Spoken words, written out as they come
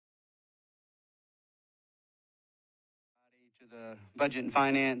To the Budget and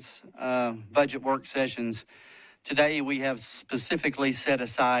Finance budget work sessions. Today we have specifically set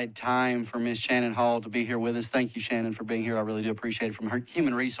aside time for Ms. Shannon Hall to be here with us. Thank you, Shannon, for being here. I really do appreciate it. From her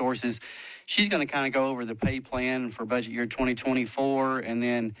Human Resources, she's going to kind of go over the pay plan for budget year 2024, and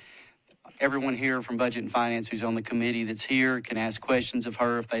then everyone here from Budget and Finance who's on the committee that's here can ask questions of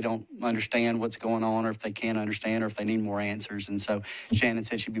her if they don't understand what's going on, or if they can't understand, or if they need more answers. And so Shannon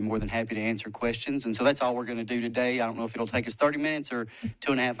said she'd be more than happy to answer questions. And so that's all we're going to do today. I don't know if it'll take us 30 minutes or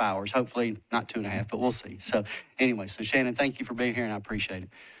 2.5 hours. Hopefully not 2.5, but we'll see. So anyway, so Shannon, thank you for being here, and I appreciate it.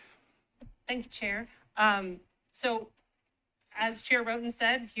 Thank you, Chair. So as Chair Roten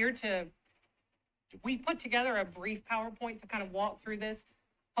said, we put together a brief PowerPoint to kind of walk through this.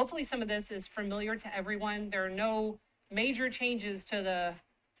 Hopefully some of this is familiar to everyone. There are no major changes to the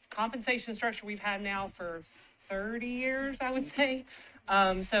compensation structure we've had now for 30 years, I would say.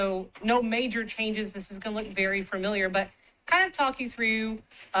 So no major changes. This is going to look very familiar, but kind of talk you through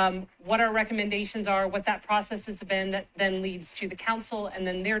what our recommendations are, what that process has been that then leads to the council and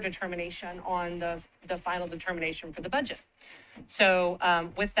then their determination on the final determination for the budget. So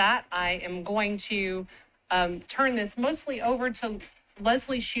with that, I am going to turn this mostly over to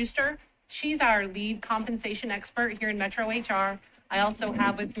Leslie Schuster. She's our lead compensation expert here in Metro HR. I also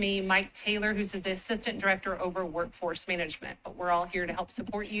have with me Mike Taylor, who's the assistant director over workforce management, but we're all here to help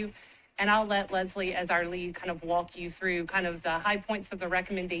support you. And I'll let Leslie, as our lead, kind of walk you through kind of the high points of the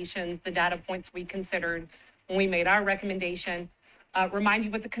recommendations, the data points we considered when we made our recommendation, remind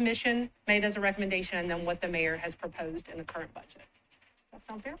you what the commission made as a recommendation, and then what the mayor has proposed in the current budget. Does that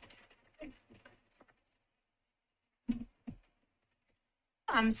sound fair?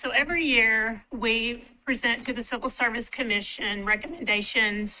 So every year we present to the Civil Service Commission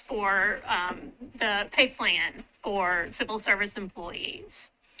recommendations for the pay plan for civil service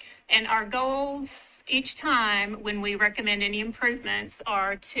employees. And our goals each time when we recommend any improvements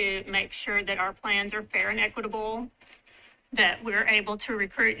are to make sure that our plans are fair and equitable, that we're able to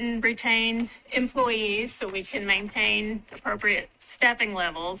recruit and retain employees so we can maintain appropriate staffing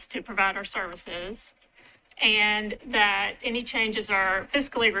levels to provide our services, and that any changes are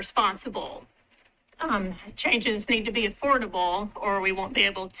fiscally responsible. Changes need to be affordable, or we won't be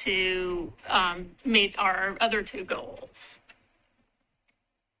able to meet our other two goals.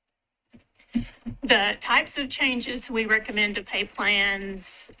 The types of changes we recommend to pay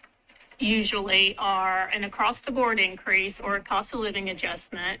plans usually are an across-the-board increase or a cost of living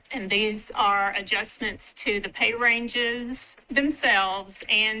adjustment, and these are adjustments to the pay ranges themselves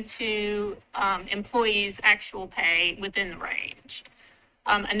and to employees' actual pay within the range.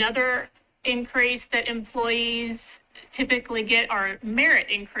 Another increase that employees typically get are merit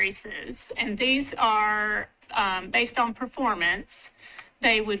increases, and these are based on performance.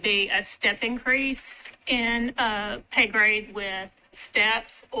 They would be a step increase in a pay grade with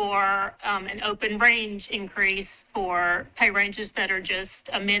steps, or an open range increase for pay ranges that are just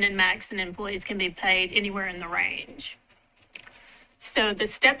a min and max, and employees can be paid anywhere in the range. So the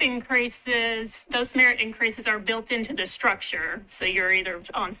step increases, those merit increases are built into the structure. So you're either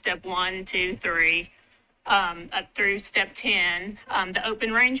on step 1, 2, 3, up through step 10. The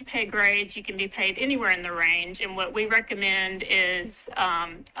open range pay grades, you can be paid anywhere in the range. And what we recommend is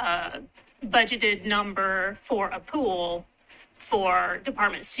a budgeted number for a pool for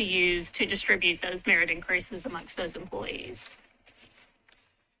departments to use to distribute those merit increases amongst those employees.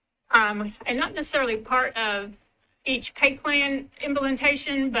 And not necessarily part of each pay plan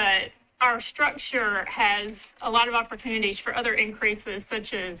implementation, but our structure has a lot of opportunities for other increases,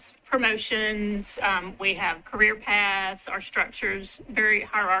 such as promotions. We have career paths. Our structure's very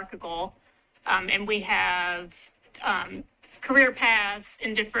hierarchical, and we have career paths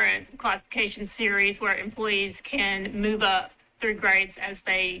in different classification series where employees can move up through grades as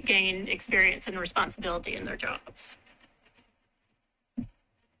they gain experience and responsibility in their jobs.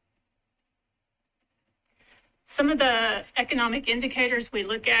 Some of the economic indicators we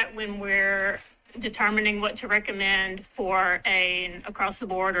look at when we're determining what to recommend for an across the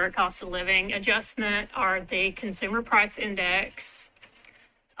board or a cost of living adjustment are the Consumer Price Index.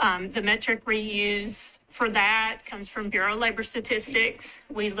 The metric we use for that comes from Bureau of Labor Statistics.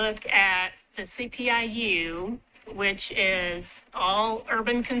 We look at the CPIU, which is all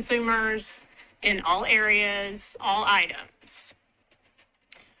urban consumers in all areas, all items.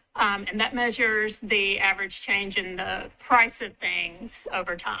 And that measures the average change in the price of things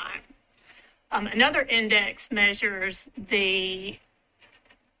over time. Another index measures the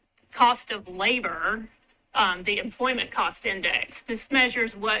cost of labor, the employment cost index. This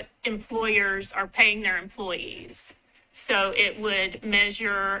measures what employers are paying their employees. So it would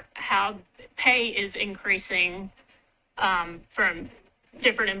measure how pay is increasing from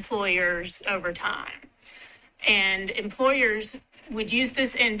different employers over time. And employers would use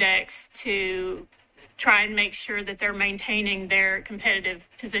this index to try and make sure that they're maintaining their competitive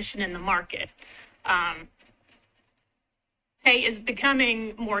position in the market. Pay is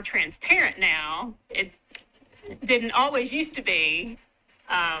becoming more transparent now. It didn't always used to be,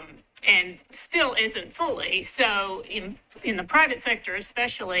 and still isn't fully. So in the private sector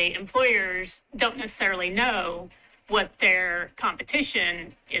especially, employers don't necessarily know what their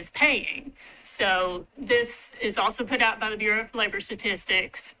competition is paying. So this is also put out by the Bureau of Labor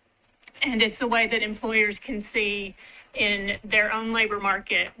Statistics, and it's a way that employers can see in their own labor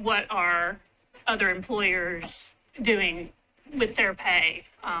market what are other employers doing with their pay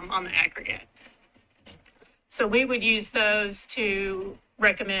on the aggregate. So we would use those to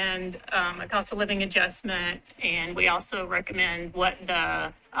recommend a cost of living adjustment, and we also recommend what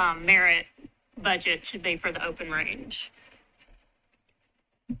the merit budget should be for the open range.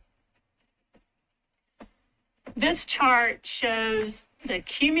 This chart shows the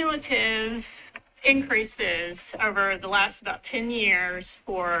cumulative increases over the last about 10 years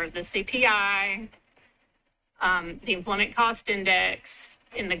for the CPI, the Employment Cost Index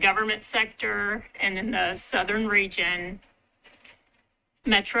in the government sector and in the southern region,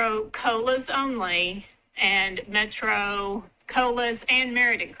 Metro COLAs only, and Metro COLAs and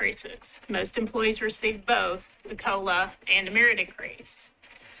merit increases. Most employees receive both the COLA and a merit increase.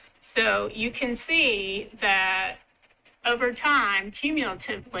 So you can see that over time,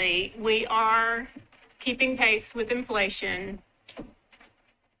 cumulatively, we are keeping pace with inflation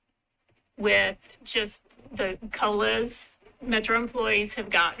with just the COLAs Metro employees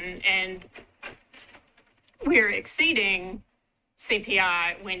have gotten, and we're exceeding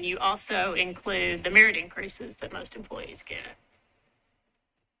CPI when you also include the merit increases that most employees get.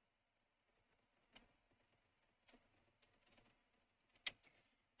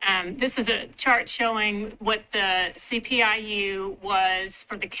 This is a chart showing what the CPIU was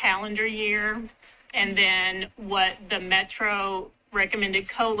for the calendar year, and then what the Metro recommended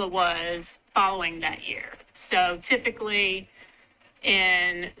COLA was following that year. So typically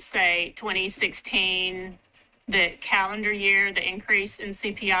in, say, 2016, the calendar year, the increase in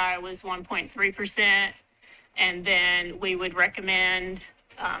CPI was 1.3%, and then we would recommend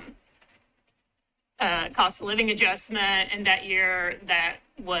a cost of living adjustment, and that year that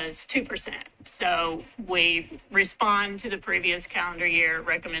was 2%. So we respond to the previous calendar year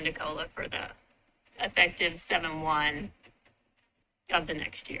recommended COLA for the effective 7/1 of the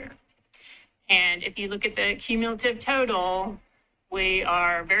next year. And if you look at the cumulative total, we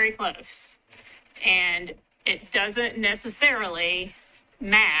are very close. And it doesn't necessarily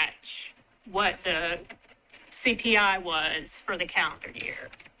match what the CPI was for the calendar year.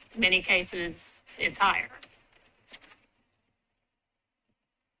 In many cases, it's higher.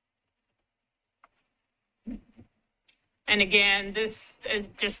 And again, this is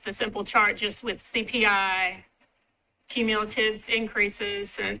just the simple chart just with CPI cumulative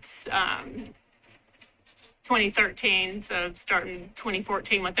increases since 2013. So starting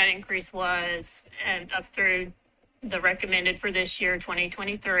 2014, what that increase was, and up through the recommended for this year,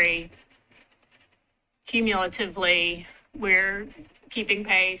 2023. Cumulatively, we're keeping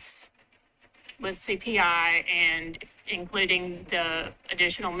pace with CPI, and including the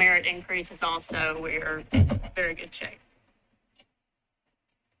additional merit increases also, we're in very good shape.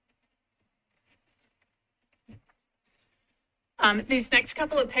 These next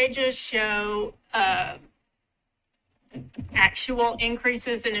couple of pages show actual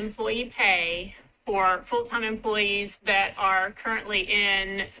increases in employee pay for full-time employees that are currently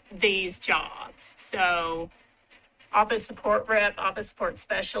in these jobs. So office support rep, office support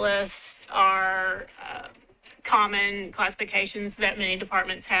specialist are common classifications that many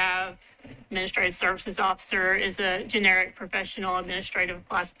departments have. Administrative services officer is a generic professional administrative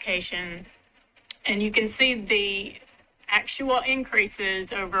classification. And you can see the actual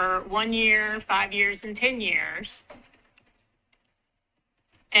increases over 1 year, 5 years, and 10 years.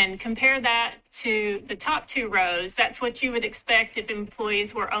 And compare that to the top two rows. That's what you would expect if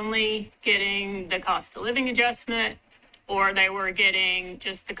employees were only getting the cost of living adjustment, or they were getting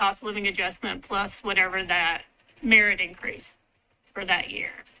just the cost of living adjustment plus whatever that merit increase for that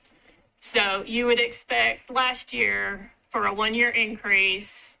year. So you would expect last year for a 1 year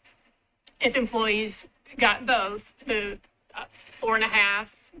increase, if employees got both the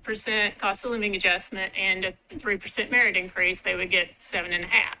 4.5% cost of living adjustment and a 3% merit increase, they would get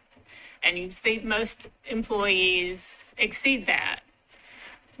 7.5%. And you see most employees exceed that.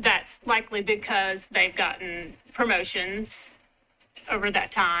 That's likely because they've gotten promotions over that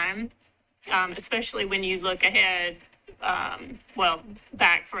time, especially when you look ahead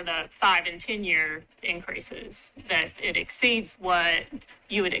back for the 5 and 10-year increases, that it exceeds what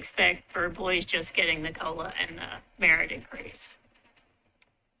you would expect for employees just getting the COLA and the merit increase.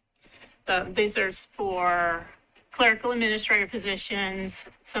 These are for clerical administrative positions,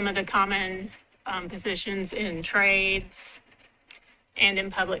 some of the common positions in trades and in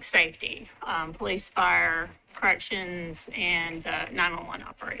public safety, police, fire, corrections, and 911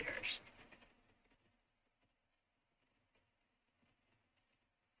 operators.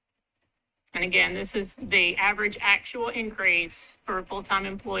 And again, this is the average actual increase for full-time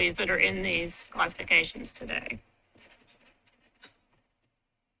employees that are in these classifications today.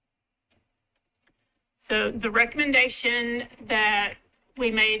 So the recommendation that we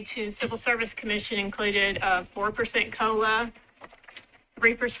made to Civil Service Commission included a 4% COLA,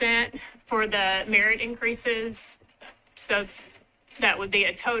 3% for the merit increases. So that would be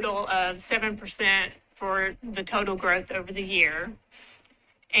a total of 7% for the total growth over the year.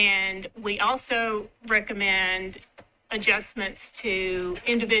 And we also recommend adjustments to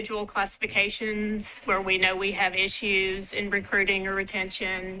individual classifications where we know we have issues in recruiting or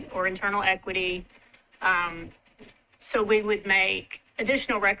retention or internal equity. So we would make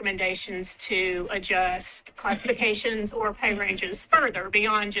additional recommendations to adjust classifications or pay ranges further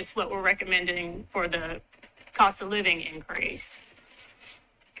beyond just what we're recommending for the cost of living increase.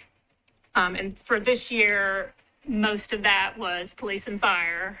 And for this year, most of that was police and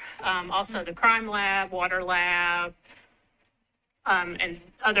fire, also the crime lab, water lab, and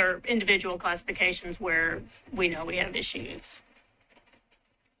other individual classifications where we know we have issues.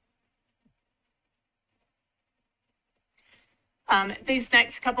 These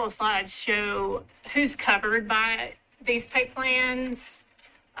next couple of slides show who's covered by these pay plans.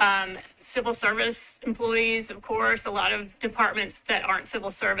 Civil service employees, of course, a lot of departments that aren't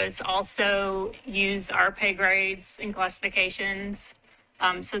civil service also use our pay grades and classifications.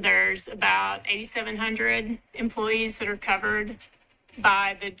 So there's about 8,700 employees that are covered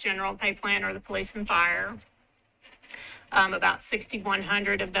by the general pay plan or the police and fire. About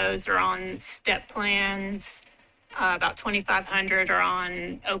 6,100 of those are on step plans. About 2,500 are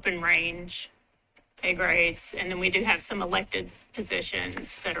on open range pay grades. And then we do have some elected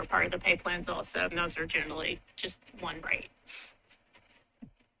positions that are part of the pay plans also. And those are generally just one rate.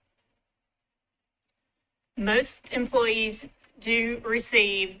 Most employees do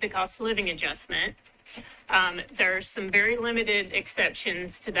receive the cost of living adjustment. There's some very limited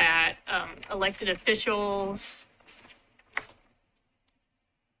exceptions to that. Elected officials,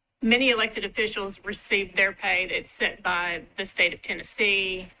 many elected officials receive their pay that's set by the state of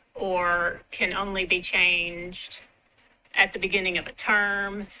Tennessee or can only be changed at the beginning of a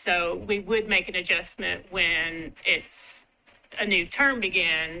term. So we would make an adjustment when it's a new term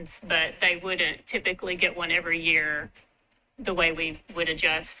begins, but they wouldn't typically get one every year the way we would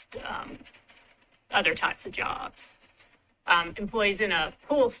adjust other types of jobs. Employees in a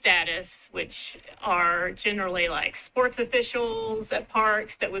pool status, which are generally like sports officials at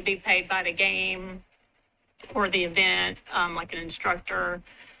parks that would be paid by the game or the event, like an instructor.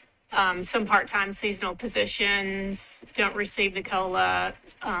 Some part-time seasonal positions don't receive the COLA.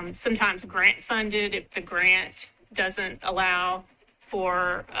 Sometimes grant funded. If the grant doesn't allow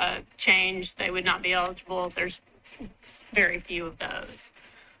for a change, they would not be eligible. There's very few of those.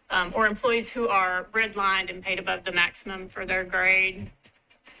 Or employees who are redlined and paid above the maximum for their grade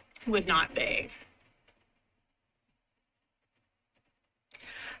would not be.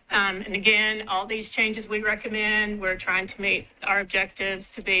 And again, all these changes we recommend, we're trying to meet our objectives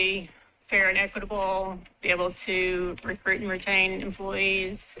to be fair and equitable, be able to recruit and retain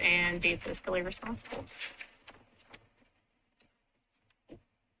employees, and be fiscally responsible.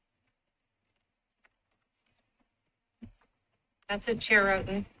 That's it, Chair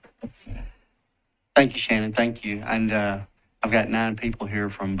Roten. Thank you, Shannon. Thank you. And I've got 9 people here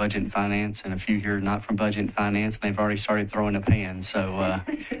from Budget and Finance and a few here not from Budget and Finance, and they've already started throwing a pen. So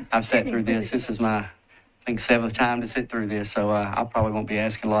I've sat through this. This is my, I think, 7th time to sit through this. So I probably won't be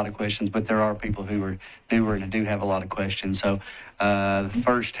asking a lot of questions, but there are people who are newer and do have a lot of questions. So the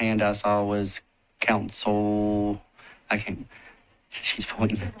first hand I saw was Council, I can't, she's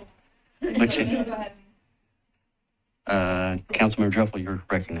pointing. But Councilmember Druffel, you're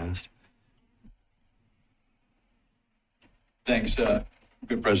recognized. Thanks.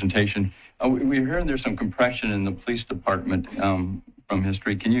 Good presentation. We're hearing there's some compression in the police department from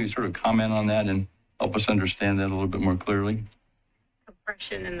history. Can you sort of comment on that and help us understand that a little bit more clearly?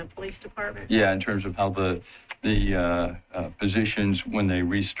 Compression in the police department? Yeah, in terms of how the positions, when they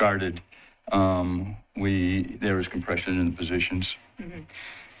restarted, there was compression in the positions. Mm-hmm.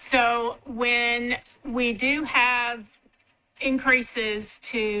 So when we do have increases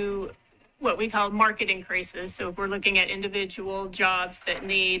to what we call market increases. So if we're looking at individual jobs that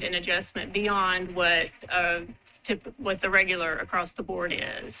need an adjustment beyond what the regular across the board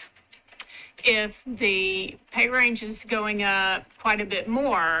is. If the pay range is going up quite a bit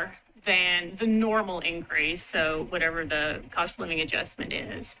more than the normal increase, so whatever the cost of living adjustment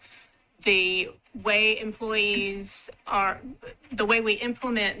is, the way we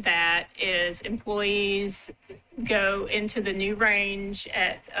implement that is employees go into the new range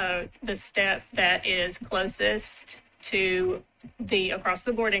at the step that is closest to the across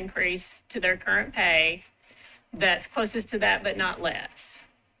the board increase to their current pay, that's closest to that but not less.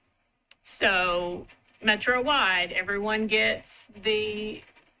 So metro-wide, everyone gets the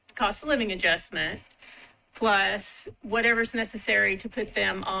cost of living adjustment plus whatever's necessary to put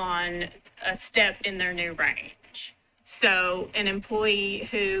them on a step in their new range. So an employee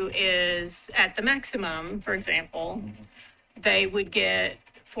who is at the maximum, for example, they would get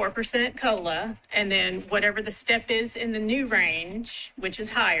 4% COLA, and then whatever the step is in the new range, which is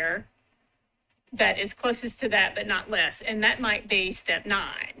higher, that is closest to that but not less. And that might be step 9.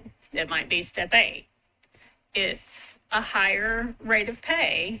 It might be step 8. It's a higher rate of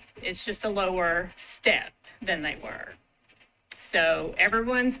pay. It's just a lower step than they were. So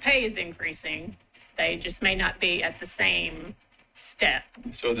everyone's pay is increasing. They just may not be at the same step.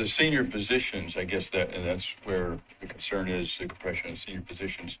 So the senior positions, I guess that's where the concern is, the compression of senior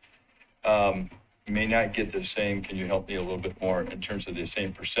positions, may not get the same. Can you help me a little bit more in terms of the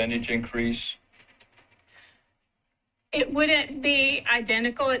same percentage increase? It wouldn't be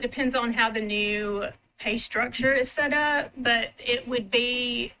identical. It depends on how the new pay structure is set up, but it would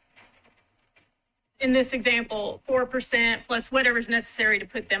be, in this example, 4% plus whatever's necessary to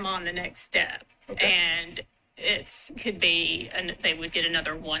put them on the next step. Okay. And it could be, they would get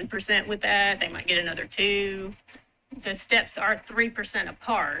another 1% with that. They might get another 2%. The steps are 3%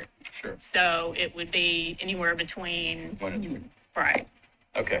 apart. Sure. So it would be anywhere between 1 and 3. Right.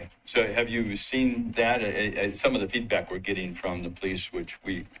 Okay. So have you seen that? Some of the feedback we're getting from the police, which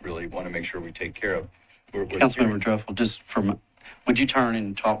we really want to make sure we take care of. Councilmember Druffel, just would you turn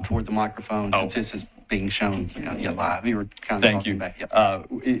and talk toward the microphone since this is being shown live? You were kind of talking back. Yep.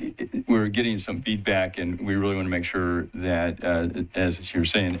 We're getting some feedback, and we really want to make sure that, as you're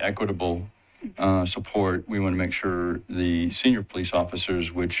saying, equitable support. We want to make sure the senior police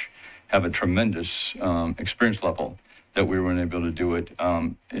officers, which have a tremendous experience level, that we weren't able to do it.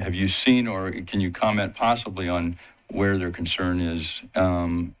 Have you seen, or can you comment possibly on where their concern is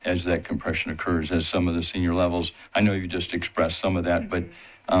as that compression occurs, as some of the senior levels? I know you just expressed some of that, but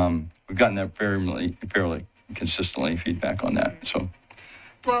we've gotten that fairly consistently feedback on that. So,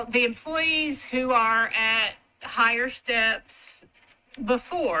 well, the employees who are at higher steps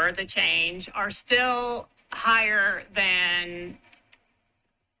before the change are still higher than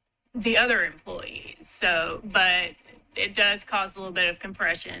the other employees. So, but it does cause a little bit of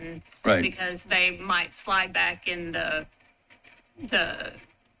compression, right? Because they might slide back in the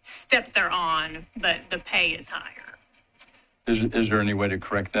step they're on, but the pay is higher. Is there any way to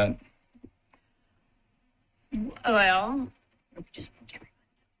correct that? Well, Just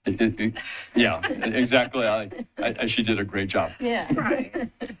yeah, exactly. She did a great job. yeah. right.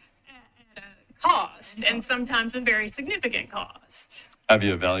 At a cost, and sometimes a very significant cost. Have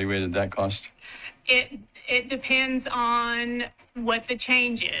you evaluated that cost? It depends on what the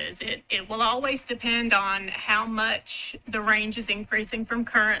change is. It will always depend on how much the range is increasing from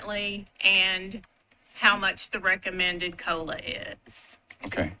currently and how much the recommended COLA is.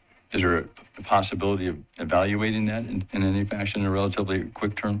 Okay. Is there a possibility of evaluating that in any fashion in a relatively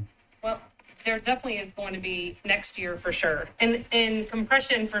quick term? Well, there definitely is going to be next year for sure. And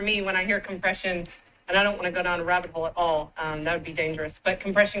compression, for me, when I hear compression, and I don't want to go down a rabbit hole at all, that would be dangerous, but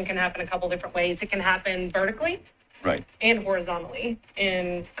compression can happen a couple different ways. It can happen vertically, right, and horizontally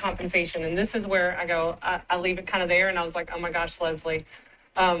in compensation. And this is where I go, I leave it kind of there, and I was like, oh my gosh, Leslie,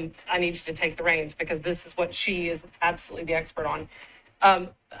 I need you to take the reins, because this is what she is absolutely the expert on.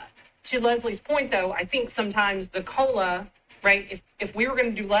 To Leslie's point, though, I think sometimes the COLA, right, if we were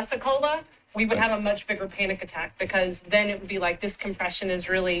going to do less of COLA, we would have a much bigger panic attack, because then it would be like, this compression is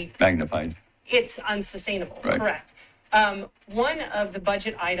really magnified. It's unsustainable. Right. Correct. One of the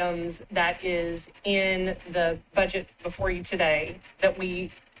budget items that is in the budget before you today that we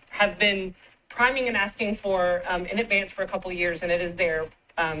have been priming and asking for in advance for a couple of years, and it is there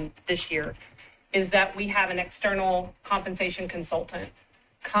this year, is that we have an external compensation consultant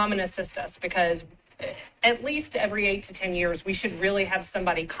come and assist us, because at least every 8 to 10 years, we should really have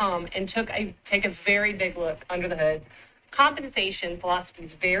somebody come and take a very big look under the hood. Compensation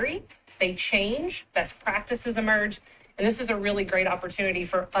philosophies vary. They change, best practices emerge, And this is a really great opportunity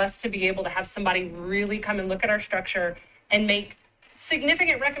for us to be able to have somebody really come and look at our structure and make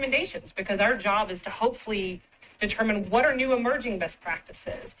significant recommendations, because our job is to hopefully determine what are new emerging best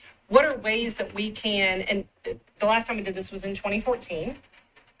practices. What are ways that we can, and the last time we did this was in 2014.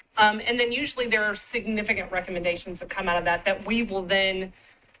 And then usually there are significant recommendations that come out of that we will then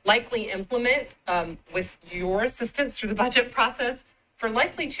likely implement with your assistance through the budget process for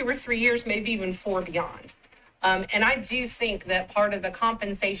likely 2 or 3 years, maybe even 4 beyond. And I do think that part of the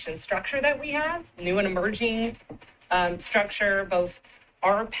compensation structure that we have, new and emerging structure, both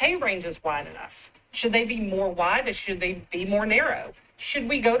our pay range is wide enough. Should they be more wide or should they be more narrow? Should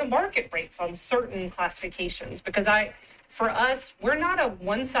we go to market rates on certain classifications? Because for us, we're not a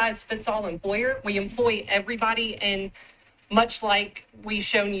one-size-fits-all employer. We employ everybody, and much like we've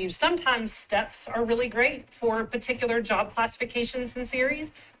shown you, sometimes steps are really great for particular job classifications and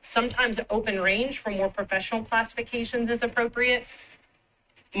series. Sometimes open range for more professional classifications is appropriate.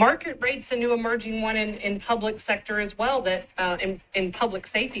 Market rate's a new emerging one in public sector as well, that in public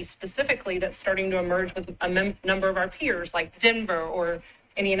safety specifically, that's starting to emerge with a number of our peers like Denver or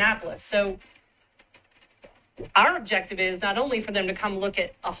Indianapolis. So our objective is not only for them to come look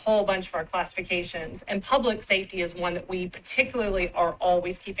at a whole bunch of our classifications, and public safety is one that we particularly are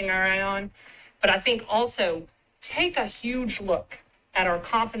always keeping our eye on, but I think also take a huge look at our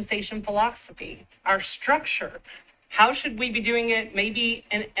compensation philosophy, our structure. How should we be doing it? Maybe,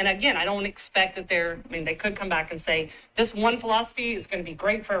 and again, I don't expect that they could come back and say, this one philosophy is going to be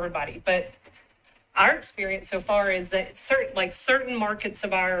great for everybody. But our experience so far is that certain markets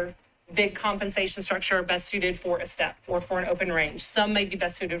of our big compensation structure are best suited for a step or for an open range. Some may be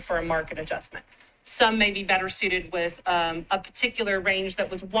best suited for a market adjustment. Some may be better suited with a particular range that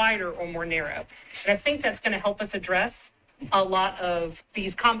was wider or more narrow. And I think that's going to help us address a lot of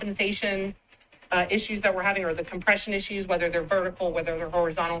these compensation issues that we're having, or the compression issues, whether they're vertical, whether they're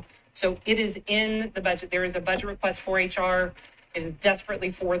horizontal. So it is in the budget. There is a budget request for HR. It is desperately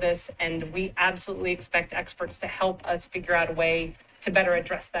for this, and we absolutely expect experts to help us figure out a way to better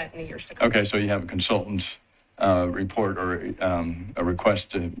address that in the years to come. Okay, so you have a consultant's report or a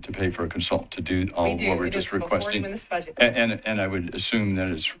request to pay for a consultant to do all what we're just requesting. In this budget. And I would assume that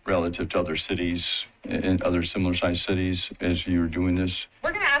it's relative to other cities and other similar sized cities as you're doing this.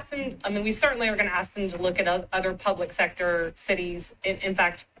 We're going to ask them, we certainly are going to ask them to look at other public sector cities. In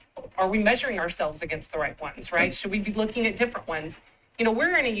fact, are we measuring ourselves against the right ones, right? Should we be looking at different ones?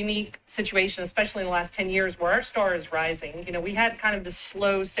 We're in a unique situation, especially in the last 10 years, where our star is rising. We had kind of this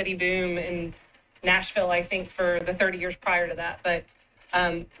slow, steady boom in Nashville, I think, for the 30 years prior to that. But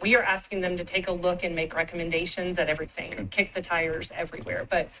we are asking them to take a look and make recommendations at everything, kick the tires everywhere.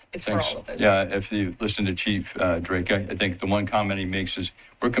 But it's Thanks. for all of those. Yeah, if you listen to Chief Drake, I think the one comment he makes is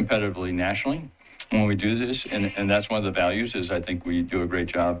we're competitively nationally when we do this. And that's one of the values is I think we do a great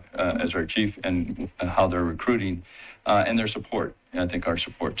job as our chief and how they're recruiting and their support. And I think our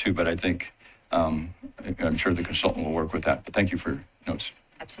support too. But I think I'm sure the consultant will work with that. But thank you for your notes.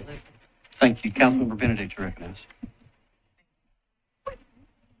 Absolutely. Thank you. Councilmember Benedict, you recognize.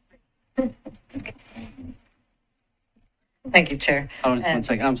 Thank you, Chair. Hold on just 1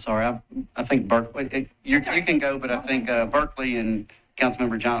 second. I'm sorry. I think Berkeley, you can go, but I think Berkeley and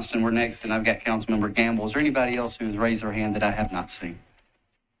Councilmember Johnston were next, and I've got Councilmember Gamble. Is there anybody else who has raised their hand that I have not seen?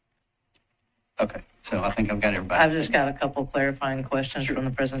 Okay, so I think I've got everybody. I've just got a couple clarifying questions from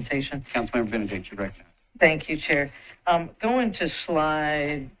the presentation. Councilmember Benedict, you recognize. Thank you, Chair. Going to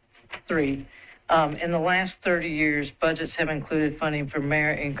slide 3. In the last 30 years, budgets have included funding for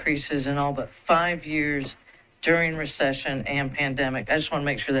merit increases in all but 5 years during recession and pandemic. I just want to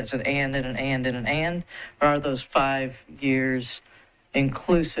make sure that's an and and an and and an and, or are those 5 years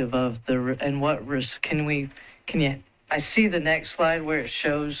inclusive of the, and what risk can you, I see the next slide where it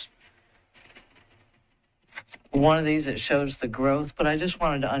shows one of these, it shows the growth, but I just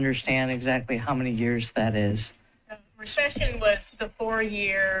wanted to understand exactly how many years that is. Recession was the 4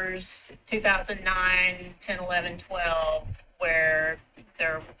 years, 2009, 10, 11, 12, where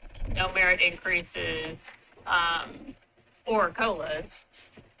there were no merit increases or COLAs.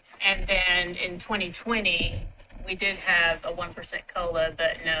 And then in 2020, we did have a 1% COLA,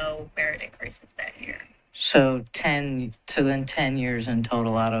 but no merit increases that year. So 10 years in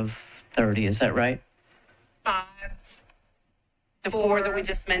total out of 30, is that right? 5. The 4 that we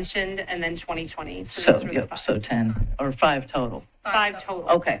just mentioned, and then 2020. So, those were the yep, 5. so 10 or 5 total. 5 total.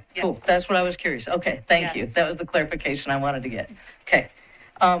 Okay, Yes. cool. That's what I was curious. Okay, thank you. Yes. That was the clarification I wanted to get. Okay.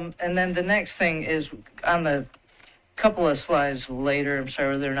 And then the next thing is on the couple of slides later, I'm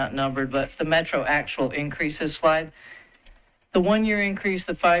sorry they're not numbered, but the Metro actual increases slide. the 1 year increase,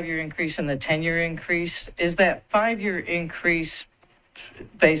 the 5 year increase, and the 10-year increase, is that 5 year increase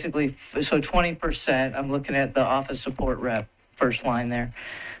basically, so 20%, I'm looking at the office support rep, first line there.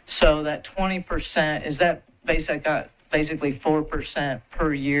 So that 20%, is that basically 4%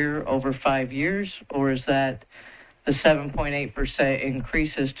 per year over 5 years? Or is that the 7.8%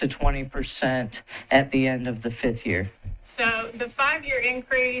 increases to 20% at the end of the 5th year? So the 5-year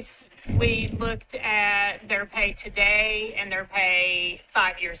increase, we looked at their pay today and their pay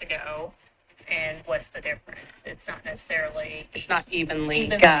 5 years ago. And what's the difference? It's not necessarily. It's not evenly.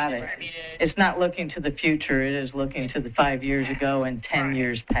 Got it. distributed. It's not looking to the future, it is looking to the 5 years ago and 10 Right.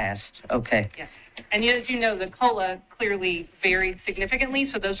 years past. Okay. Yeah. And yet, as you know, the COLA clearly varied significantly.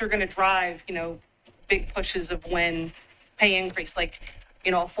 So those are going to drive, big pushes of when pay increase. Like,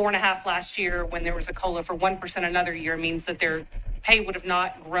 4.5 last year when there was a COLA for 1% another year means that their pay would have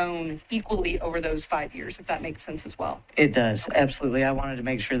not grown equally over those 5 years, if that makes sense as well. It does, absolutely. I wanted to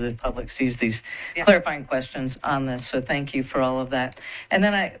make sure the public sees these Yeah. clarifying questions on this, so thank you for all of that. And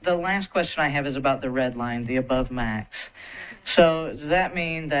then the last question I have is about the red line, the above max. So does that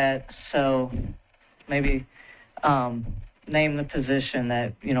mean that, maybe name the position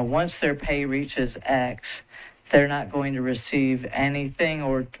that, once their pay reaches X, they're not going to receive anything,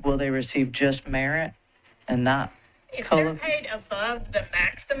 or will they receive just merit and not If COLA? they're paid above the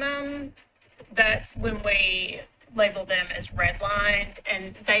maximum, that's when we label them as redlined,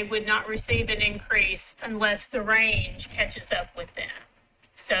 and they would not receive an increase unless the range catches up with them.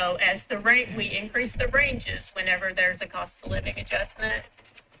 So as we increase the ranges whenever there's a cost of living adjustment.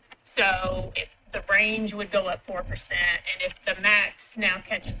 So if the range would go up 4%, and if the max now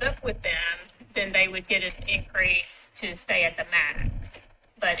catches up with them, then they would get an increase to stay at the max.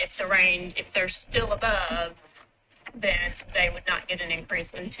 But if they're still above, then they would not get an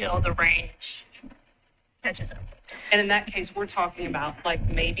increase until the range catches up. And in that case, we're talking about like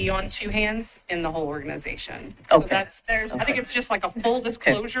maybe on 2 hands in the whole organization. So Okay. I think it's just like a full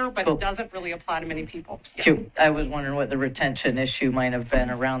disclosure, but cool. it doesn't really apply to many people. Yeah. Cute. I was wondering what the retention issue might have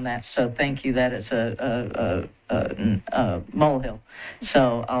been around that, so thank you that it's a molehill.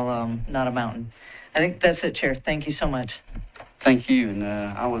 So I'll, not a mountain. I think that's it, Chair. Thank you so much. Thank you. And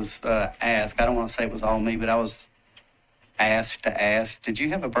I was asked, I don't want to say it was all me, but I was asked to ask, did you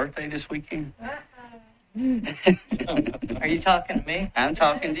have a birthday this weekend? Are you talking to me? I'm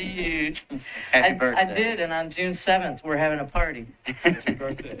talking to you. Happy birthday. I did, and on June 7th, we're having a party. Happy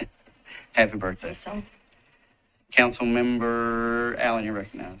birthday. Happy birthday. Councilmember Allen, you're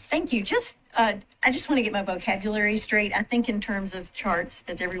recognized. Thank you. I just want to get my vocabulary straight. I think in terms of charts,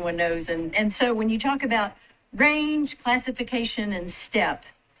 as everyone knows. And so when you talk about range, classification, and step,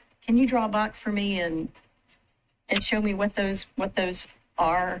 can you draw a box for me and show me what those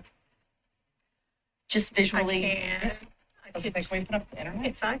are? Just visually. I was like, can we put up the internet?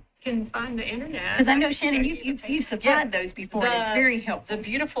 If I can find the internet. Because I know, can Shannon, show you the you've page. supplied those before, and it's very helpful. The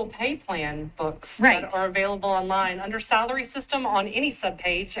beautiful pay plan books Right. that are available online under salary system on any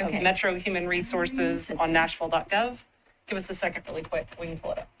subpage Okay. of Metro Human Resources on Nashville.gov. Give us a second really quick. We can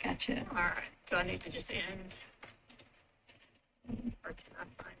pull it up. Gotcha. All right, do I need to just end? Or can I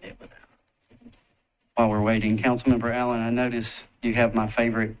find it without? While we're waiting, Councilmember Allen, I notice you have my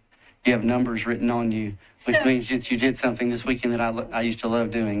favorite, you have numbers written on you, which So- means that you did something this weekend that I used to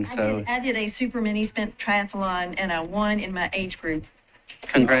love doing. So I did a super mini spent triathlon, and I won in my age group.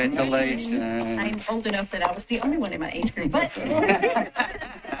 congratulations. I'm old enough that I was the only one in my age group, but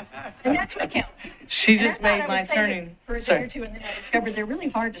and that's what counts. She And I just thought I made would my save it turning. for a day Sorry. or two, and then I discovered they're really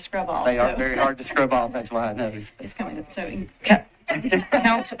hard to scrub off. They are so very hard to scrub off. That's why I noticed. It's coming up. So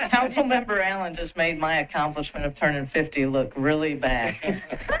Councilmember Allen just made my accomplishment of turning 50 look really bad.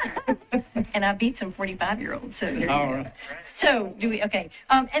 and I beat some 45-year-olds. So there you All go. right. So do we? Okay.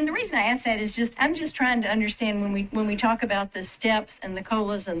 And the reason I ask that is I'm just trying to understand when we talk about the steps and the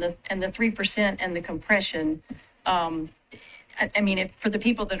COLAs and the 3% and the compression. I mean, if for the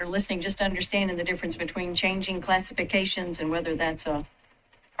people that are listening, just understanding the difference between changing classifications and whether that's a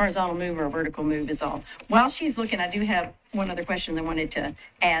horizontal move or a vertical move is all. While she's looking, I do have one other question I wanted to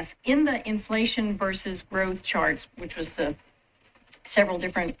ask. In the inflation versus growth charts, which was the several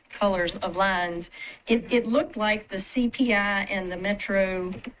different colors of lines, it looked like the CPI and the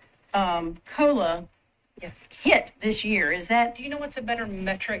Metro COLA Yes. hit this year. Is that? Do you know what's a better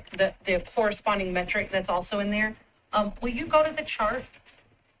metric, the corresponding metric that's also in there? Will you go to the chart?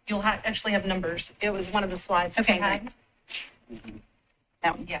 You'll actually have numbers. It was one of the slides. that Okay, you had. right.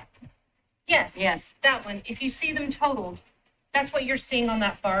 That one. Yeah. Yes. Yes. That one. If you see them totaled, that's what you're seeing on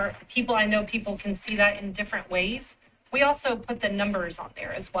that bar. I know people can see that in different ways. We also put the numbers on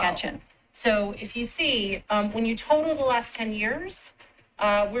there as well. Gotcha. So if you see, when you total the last 10 years,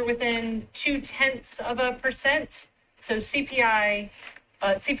 we're within 0.2%. So CPIU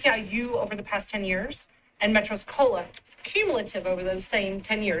over the past 10 years and Metro's COLA cumulative over those same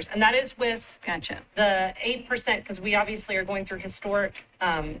 10 years. And that is with Gotcha. the 8%, because we obviously are going through historic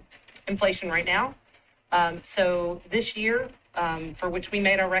inflation right now. So this year, for which we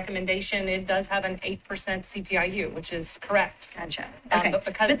made our recommendation, it does have an 8% CPIU, which is correct. Gotcha. Okay. But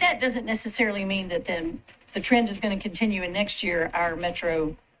But that doesn't necessarily mean that then the trend is going to continue and next year our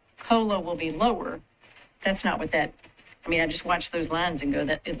Metro COLA will be lower. That's not what that, I mean, I just watched those lines and go,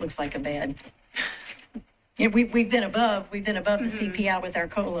 that it looks like a bad. Yeah, we've been above the CPI with our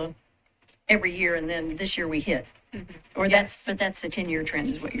COLA every year, and then this year we hit. Or Yes. but that's the 10-year trend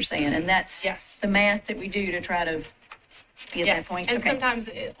is what you're saying, and that's Yes. the math that we do to try to be at that Yes, point. and Okay. sometimes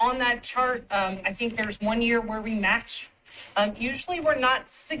on that chart, I think there's one year where we match. Usually we're not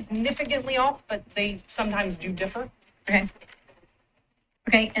significantly off, but they sometimes do differ. Okay.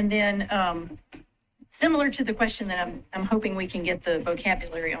 Okay, and then similar to the question that I'm hoping we can get the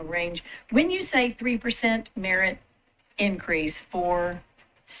vocabulary on range. When you say 3% merit increase for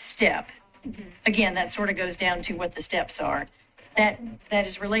step, again, that sort of goes down to what the steps are. That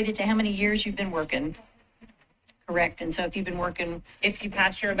is related to how many years you've been working, correct? And so if you've been working, If you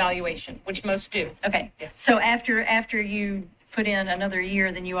pass your evaluation, which most do. okay. Yes. So after you put in another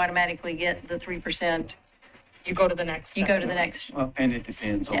year, then you automatically get the 3%. You go to the next. You step. go to the next. Well, and it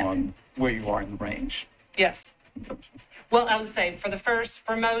depends Yeah. on where you are in the range. Yes. Well, I would say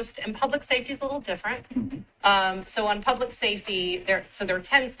for most, and public safety is a little different. So on public safety, there are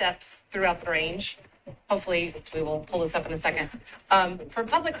 10 steps throughout the range. Hopefully, we will pull this up in a second. For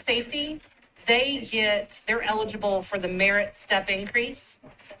public safety, they're eligible for the merit step increase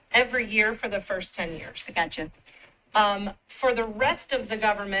every year for the first 10 years. I gotcha. For the rest of the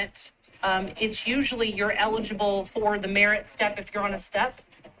government, it's usually you're eligible for the merit step if you're on a step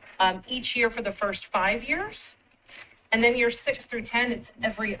each year for the first 5 years. And then years 6 through 10, it's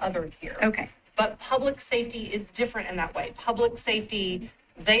every other year. Okay. But public safety is different in that way. Public safety,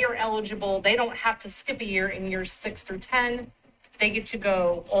 they are eligible. They don't have to skip a year in years 6 through 10. They get to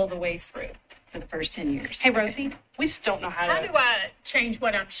go all the way through. For the first 10 years. Hey, Rosie, we just don't know how How to. do I change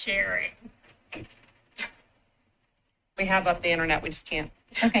what I'm sharing? We have up the internet. We just can't.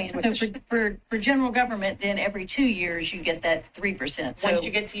 Okay, so for general government, then every 2 years you get that 3%. So, Once you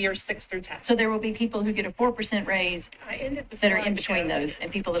get to years 6 through 10. so there will be people who get a 4% raise I ended the that are in slideshow. between those,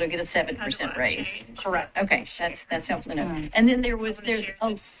 and people that'll get a 7% raise. Correct. Okay, that's helpful to know. And then there's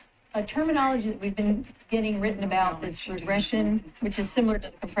a terminology that we've been getting written about that's regression, which is similar to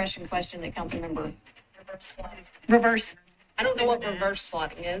the compression question that Councilmember reverse. I don't know what reverse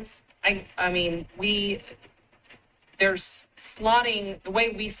slotting is. I mean, there's slotting, the way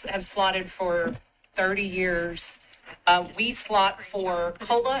we have slotted for 30 years, we slot for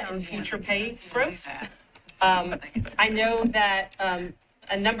COLA and future pay growth. I know that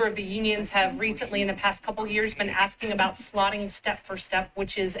a number of the unions have recently, in the past couple of years, been asking about slotting step for step,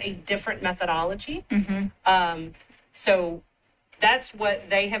 which is a different methodology. So that's what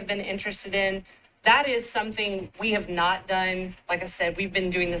they have been interested in. That is something we have not done. Like I said, we've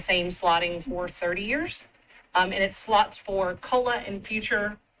been doing the same slotting for 30 years. And it slots for COLA and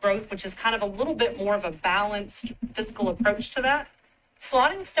future growth, which is kind of a little bit more of a balanced fiscal approach to that.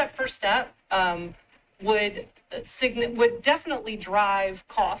 Slotting step for step would definitely drive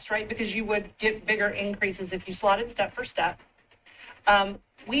cost, right? Because you would get bigger increases if you slotted step for step.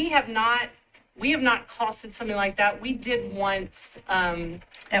 We have not costed something like that. We did once.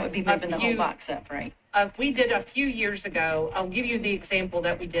 That would be moving the whole box up, right? We did a few years ago. I'll give you the example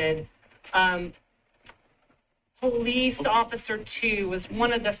that we did. Police Officer 2 was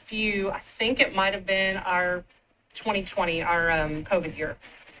one of the few, I think it might have been our 2020, our COVID year.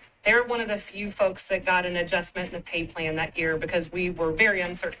 They're one of the few folks that got an adjustment in the pay plan that year because we were very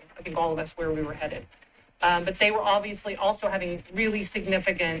uncertain, I think all of us, where we were headed. But they were obviously also having really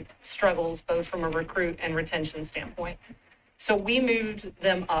significant struggles, both from a recruit and retention standpoint. So we moved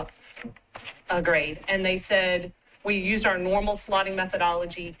them up a grade, and they said, we used our normal slotting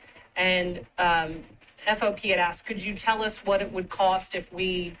methodology, and FOP had asked, could you tell us what it would cost if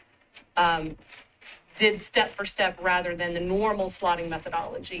we did step for step rather than the normal slotting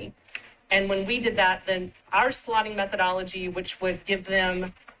methodology? And when we did that, then our slotting methodology, which would give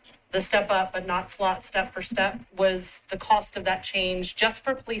them the step up but not slot step for step, was the cost of that change just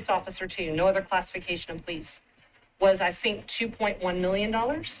for Police Officer 2, no other classification of police, was I think $2.1 million.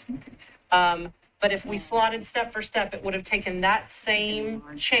 But if we slotted step for step, it would have taken that same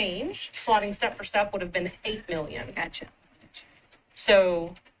change. Slotting step for step would have been $8 million. Gotcha.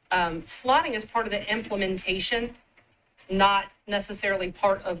 So Slotting is part of the implementation, not necessarily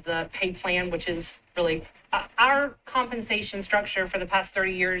part of the pay plan, which is really, our compensation structure for the past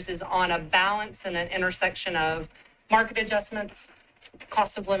 30 years is on a balance and an intersection of market adjustments,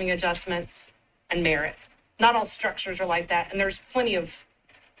 cost of living adjustments, and merit. Not all structures are like that, and there's plenty of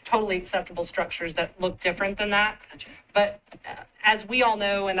totally acceptable structures that look different than that. But as we all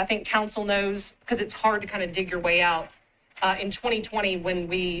know, and I think council knows, because it's hard to kind of dig your way out, in 2020, when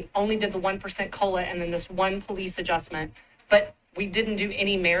we only did the 1% COLA and then this one police adjustment, but we didn't do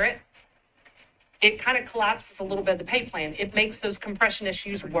any merit, it kind of collapses a little bit of the pay plan. It makes those compression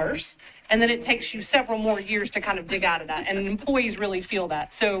issues worse, and then it takes you several more years to kind of dig out of that, and employees really feel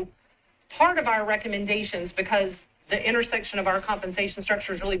that. So part of our recommendations, because the intersection of our compensation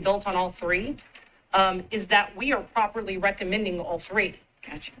structure is really built on all three, is that we are properly recommending all three.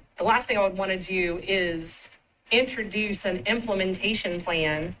 Gotcha. The last thing I would want to do is introduce an implementation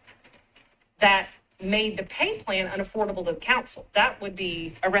plan that made the pay plan unaffordable to the council. That would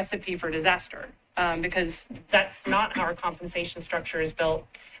be a recipe for disaster, because that's not how our compensation structure is built.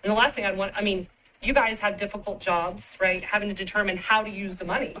 And the last thing I'd want, I mean, you guys have difficult jobs, right? Having to determine how to use the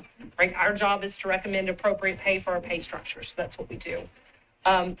money, right? Our job is to recommend appropriate pay for our pay structure. So that's what we do.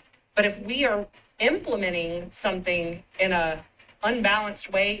 But if we are implementing something in a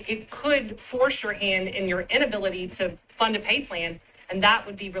unbalanced way, it could force your hand in your inability to fund a pay plan. And that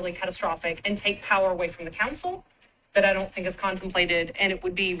would be really catastrophic and take power away from the council that I don't think is contemplated. And it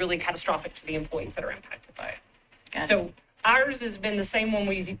would be really catastrophic to the employees that are impacted by it. So ours has been the same one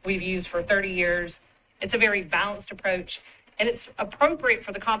we've used for 30 years. It's a very balanced approach, and it's appropriate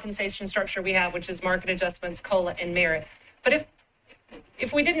for the compensation structure we have, which is market adjustments, COLA, and merit. But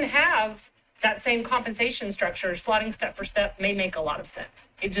if we didn't have that same compensation structure, slotting step for step may make a lot of sense.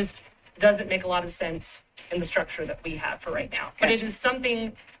 It just doesn't make a lot of sense in the structure that we have for right now. But it is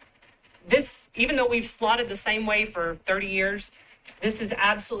something, even though we've slotted the same way for 30 years, this has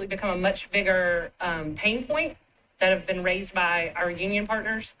absolutely become a much bigger pain point that have been raised by our union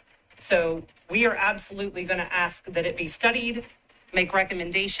partners. So we are absolutely going to ask that it be studied, make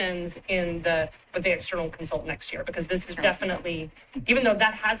recommendations with the external consultant next year, because this is definitely, even though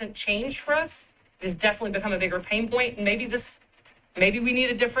that hasn't changed for us, it has definitely become a bigger pain point. And maybe we need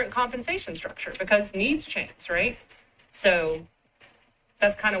a different compensation structure because needs change, right? So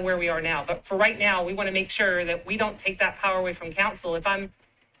that's kind of where we are now. But for right now, we want to make sure that we don't take that power away from council. If I'm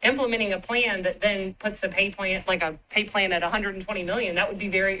implementing a plan that then puts a pay plan, like a pay plan at 120 million, that would be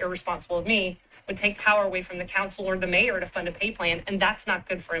very irresponsible of me, would take power away from the council or the mayor to fund a pay plan. And that's not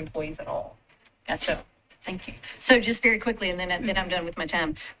good for employees at all. Gotcha. So, thank you. So just very quickly, and then I'm done with my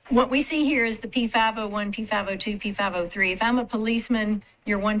time. What we see here is the P501, P502, P503. If I'm a policeman,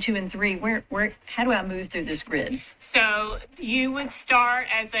 you're 1, 2, and 3. How do I move through this grid? So you would start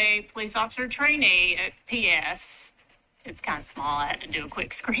as a police officer trainee at PS. It's kind of small. I had to do a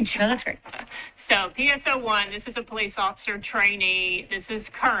quick screenshot. No, that's great. So PSO1, this is a police officer trainee. This is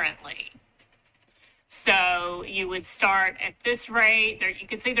currently. So you would start at this rate. There, you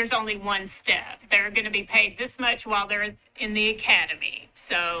can see there's only one step. They're going to be paid this much while they're in the academy.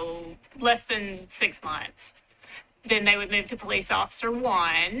 So less than 6 months. Then they would move to police officer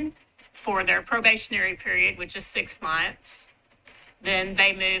 1 for their probationary period, which is 6 months. Then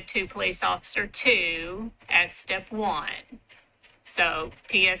they move to police officer 2 at step 1. So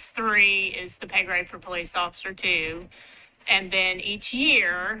PS3 is the pay grade for police officer 2. And then each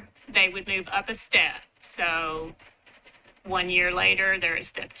year they would move up a step. So 1 year later, they're at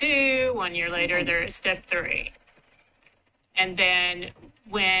step 2. 1 year later, they're at step 3. And then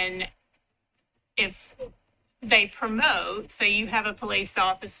if they promote, so you have a police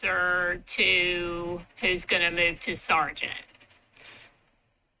officer 2 who's going to move to sergeant.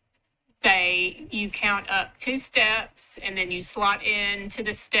 You count up 2 steps, and then you slot in to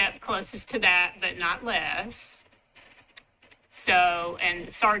the step closest to that, but not less. So,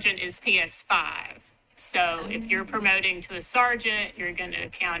 and sergeant is PS5. So if you're promoting to a sergeant, you're going to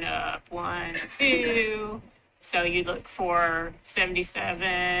count up 1, 2. So you look for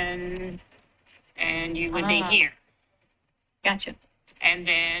 77, and you would be here. Gotcha. And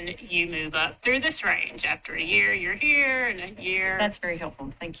then you move up through this range. After a year, you're here, and a year. That's very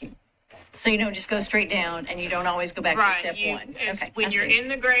helpful. Thank you. So you don't just go straight down, and you don't always go back to step 1. Okay. When you're in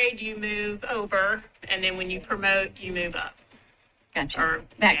the grade, you move over, and then when you promote, you move up. Gotcha. Or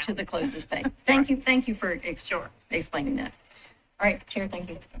back down. to the closest pay. Thank you for explaining that. All right, Chair, thank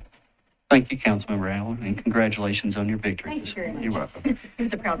you. Thank you, Councilmember Allen, and congratulations on your victory. Thank you very much. You're welcome. It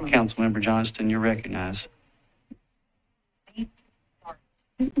was a proud moment. Councilmember Johnston, you're recognized.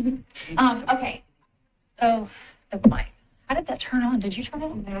 Okay. Oh, the mic. How did that turn on? Did you turn it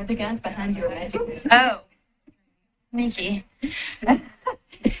on? No, the guys behind you are magic. Oh, Nikki.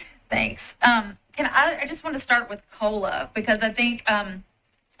 Thanks. I just want to start with COLA because I think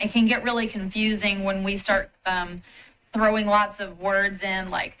it can get really confusing when we start throwing lots of words in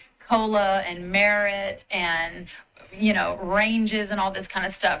like COLA and merit and ranges and all this kind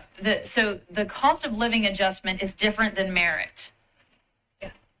of stuff. So the cost of living adjustment is different than merit.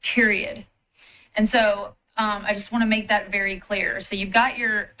 Yeah. Period. And so I just want to make that very clear. So you've got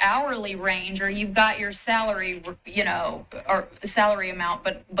your hourly range or you've got your salary, or salary amount,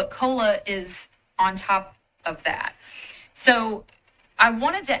 but COLA is on top of that. So I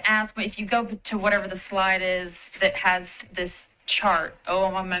wanted to ask, if you go to whatever the slide is that has this chart. Oh,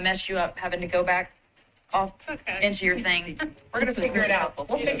 I'm going to mess you up having to go back off into your thing. We're going to figure it out.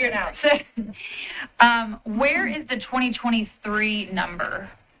 We'll figure it out. So, where is the 2023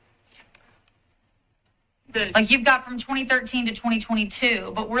 number? Like you've got from 2013 to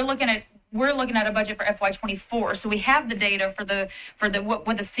 2022, but we're looking at a budget for FY24. So we have the data for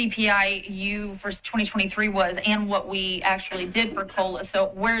what the CPIU for 2023 was and what we actually did for COLA.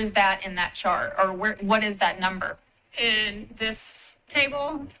 So where is that in that chart, or what is that number? In this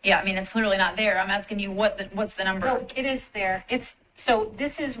table, Yeah, I mean, it's clearly not there. I'm asking you what's the number? No, it is there. So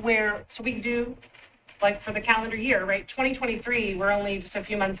this is where, so we do, like for the calendar year, right? 2023, we're only just a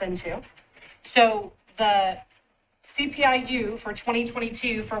few months into. So the CPIU for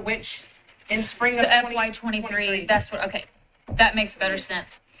 2022, for which in spring So of FY23, that's what, okay. That makes better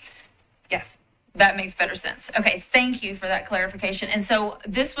sense. Yes. That makes better sense. Okay, thank you for that clarification. And so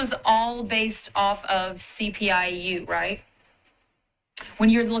this was all based off of CPIU, right? When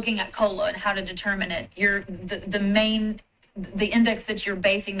you're looking at COLA and how to determine it, the index that you're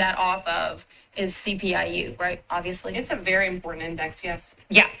basing that off of is CPIU, right? Obviously. It's a very important index, yes.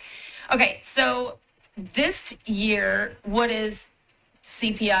 Yeah. Okay, so this year, what is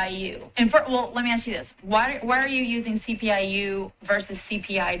CPIU? And let me ask you this. Why are you using CPIU versus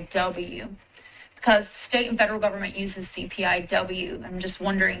CPIW? Because state and federal government uses CPIW. I'm just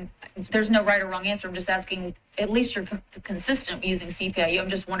wondering, there's no right or wrong answer. I'm just asking, at least you're consistent using CPIU. I'm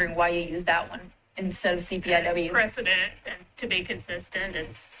just wondering why you use that one instead of CPIW. precedent and to be consistent.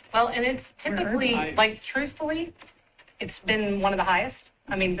 Well, and it's typically, like, truthfully, it's been one of the highest.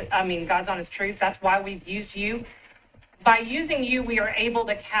 I mean, God's honest truth. That's why we've used you. By using you, we are able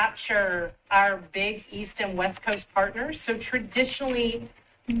to capture our big East and West Coast partners. So traditionally,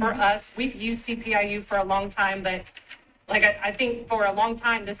 for us, we've used CPIU for a long time, but like I think for a long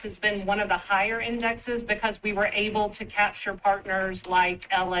time, this has been one of the higher indexes because we were able to capture partners like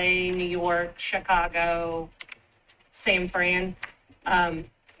LA, New York, Chicago, San Fran.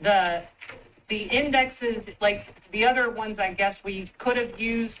 The indexes, like the other ones, I guess we could have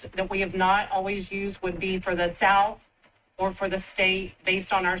used that we have not always used would be for the South or for the state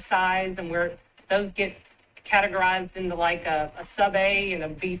based on our size, and those get categorized into like a sub A and a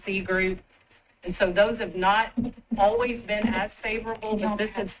BC group. And so those have not always been as favorable, but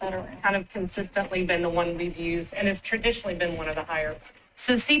this has kind of consistently been the one we've used and has traditionally been one of the higher.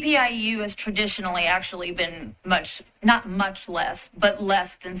 So CPIU has traditionally actually been not much less, but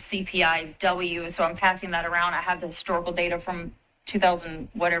less than CPIW. So I'm passing that around. I have the historical data from 2000,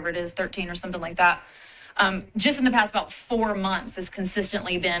 whatever it is, 13 or something like that. Just in the past about 4 months, it's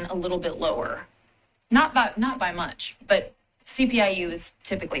consistently been a little bit lower. Not by much, but CPIU is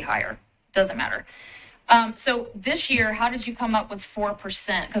typically higher. Doesn't matter. So this year, how did you come up with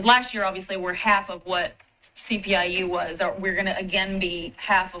 4%? Because last year, obviously, we're half of what CPIU was. Or we're going to again be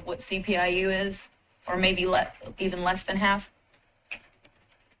half of what CPIU is, or maybe even less than half.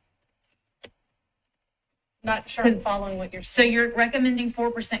 Not sure I'm following what you're saying. So you're recommending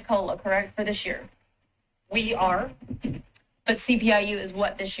 4% COLA, correct, for this year? We are. But CPIU is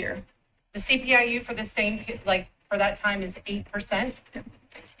what this year? The CPIU for the same, like for that time is 8%,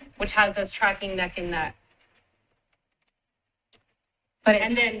 which has us tracking neck and neck. But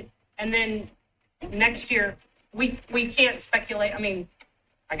And then next year, we can't speculate. I mean,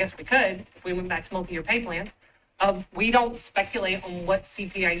 I guess we could if we went back to multi-year pay plans. We don't speculate on what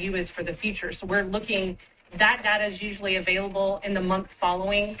CPIU is for the future. So we're looking, that data is usually available in the month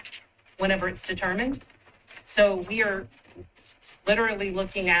following whenever it's determined. So we are literally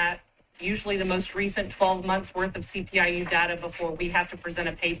looking at usually the most recent 12 months worth of CPIU data before we have to present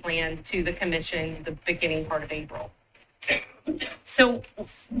a pay plan to the commission the beginning part of April. So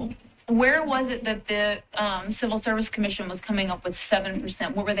where was it that the Civil Service Commission was coming up with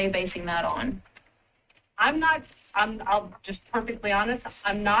 7%? What were they basing that on? I'll just perfectly honest,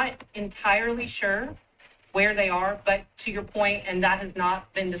 I'm not entirely sure where they are, but to your point, and that has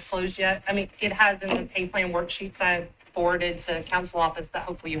not been disclosed yet. I mean, it has in the pay plan worksheets I forwarded to council office that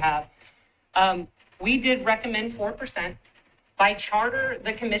hopefully you have. We did recommend 4%. By charter,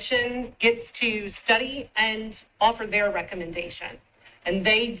 the commission gets to study and offer their recommendation. And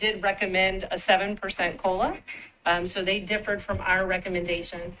they did recommend a 7% COLA. So they differed from our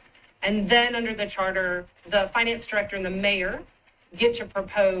recommendation. And then under the charter, the finance director and the mayor get to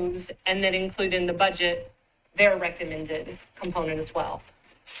propose and then include in the budget their recommended component as well.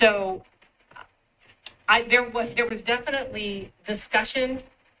 So there was definitely discussion.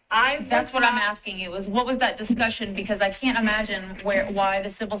 That's what I'm asking you, is what was that discussion? Because I can't imagine why the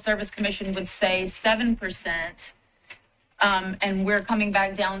Civil Service Commission would say 7%, and we're coming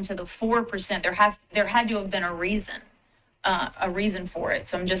back down to the 4%. There had to have been a reason for it.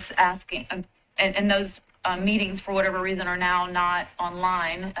 So I'm just asking, and those meetings, for whatever reason, are now not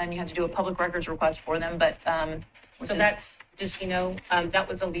online, and you have to do a public records request for them, but. So that's just, that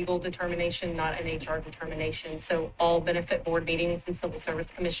was a legal determination, not an HR determination. So all benefit board meetings and Civil Service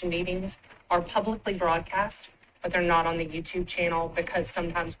Commission meetings are publicly broadcast, but they're not on the YouTube channel because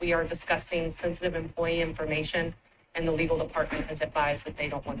sometimes we are discussing sensitive employee information and the legal department has advised that they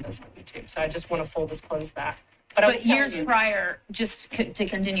don't want those on YouTube. So I just want to full disclose that. But years prior, just to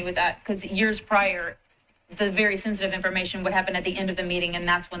continue with that, because years prior, the very sensitive information would happen at the end of the meeting, and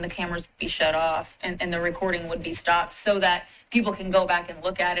that's when the cameras would be shut off and the recording would be stopped so that people can go back and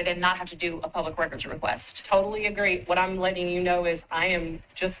look at it and not have to do a public records request. Totally agree. What I'm letting you know is I am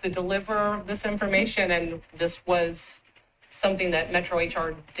just the deliverer of this information, and this was something that Metro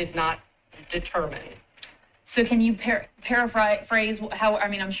HR did not determine. So can you paraphrase how,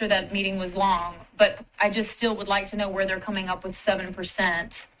 I'm sure that meeting was long, but I just still would like to know where they're coming up with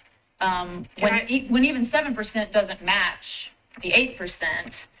 7%. When even 7% doesn't match the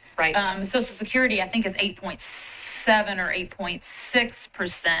 8%. Right. Social Security, I think, is 8.7 or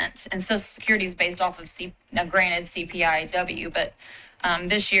 8.6%, and Social Security is based off of now granted CPIW, but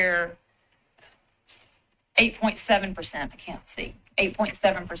this year 8.7%. I can't see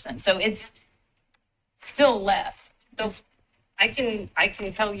 8.7%. So it's still less. So I can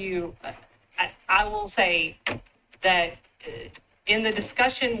tell you, I will say that. In the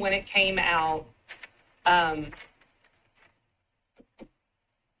discussion when it came out,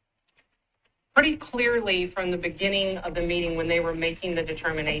 pretty clearly from the beginning of the meeting when they were making the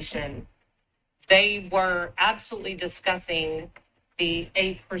determination, they were absolutely discussing the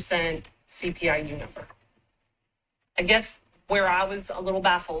 8% CPIU number. I guess where I was a little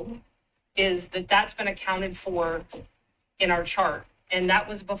baffled is that that's been accounted for in our chart, and that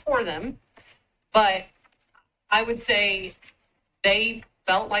was before them. But I would say they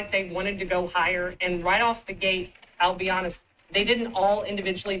felt like they wanted to go higher, and right off the gate, I'll be honest, they didn't all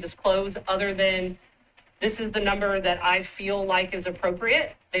individually disclose other than this is the number that I feel like is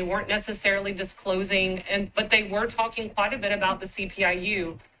appropriate. They weren't necessarily disclosing, but they were talking quite a bit about the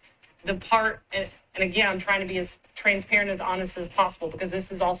CPIU. The part, and again, I'm trying to be as transparent, as honest as possible because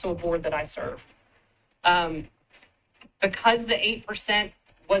this is also a board that I serve. Because the 8%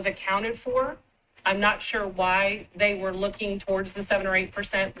 was accounted for, I'm not sure why they were looking towards the 7 or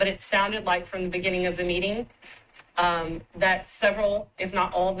 8%, but it sounded like from the beginning of the meeting that several, if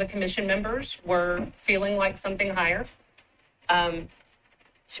not all of the commission members were feeling like something higher.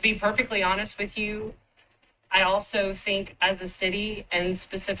 To be perfectly honest with you, I also think as a city and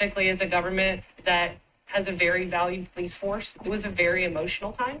specifically as a government that has a very valued police force, it was a very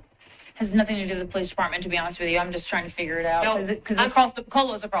emotional time. Has nothing to do with the police department, to be honest with you. I'm just trying to figure it out because No,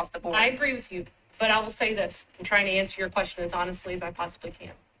 COLA is across the board. I agree with you, but I will say this. I'm trying to answer your question as honestly as I possibly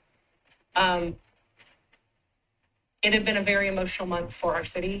can. It had been a very emotional month for our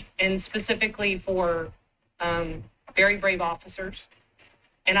city and specifically for very brave officers.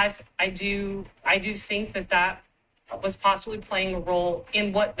 And I do think that was possibly playing a role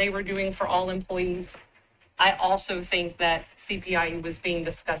in what they were doing for all employees. I also think that CPIU was being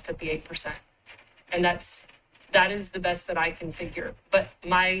discussed at the 8%. And that is the best that I can figure. But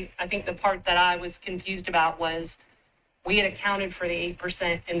I think the part that I was confused about was we had accounted for the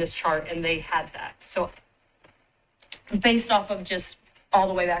 8% in this chart and they had that. So based off of just all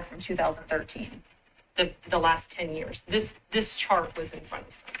the way back from 2013. The last 10 years. This chart was in front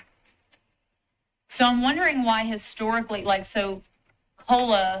of them. So I'm wondering why historically, so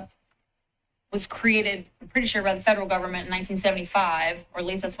COLA was created, I'm pretty sure, by the federal government in 1975, or at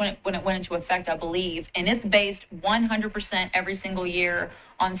least that's when it went into effect, I believe. And it's based 100% every single year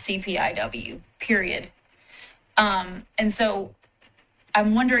on CPIW, period. And so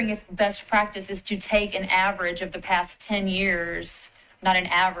I'm wondering if best practice is to take an average of the past 10 years, not an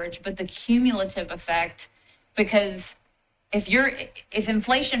average, but the cumulative effect, because if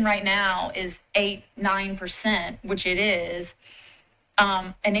inflation right now is 8-9%, which it is,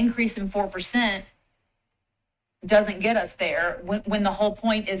 an increase in 4% doesn't get us there when the whole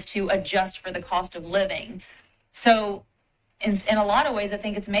point is to adjust for the cost of living. So in a lot of ways, I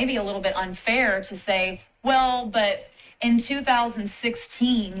think it's maybe a little bit unfair to say, well, but in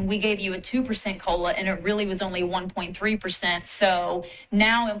 2016, we gave you a 2% COLA and it really was only 1.3%. So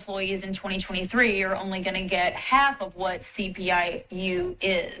now employees in 2023 are only going to get half of what CPIU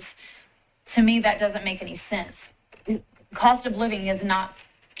is. To me, that doesn't make any sense. Cost of living is not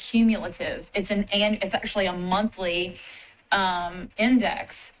cumulative. It's actually a monthly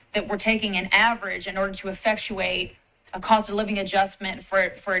index that we're taking an average in order to effectuate a cost of living adjustment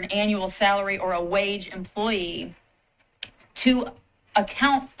for an annual salary or a wage employee to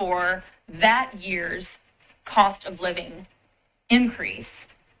account for that year's cost of living increase.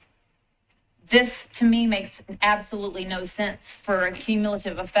 This, to me, makes absolutely no sense for a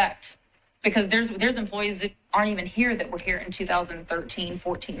cumulative effect, because there's employees that aren't even here that were here in 2013,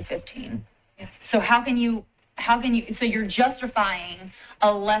 14, 15. Yeah. So how can you, so you're justifying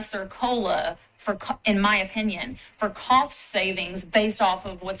a lesser COLA for, in my opinion, for cost savings based off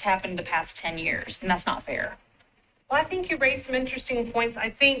of what's happened the past 10 years, and that's not fair. Well, I think you raised some interesting points. I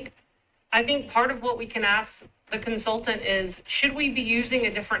think part of what we can ask the consultant is, should we be using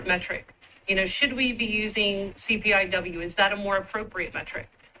a different metric? You know, should we be using CPIW? Is that a more appropriate metric?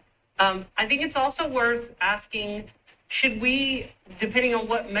 I think it's also worth asking, should we, depending on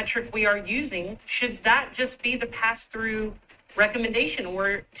what metric we are using, should that just be the pass-through recommendation?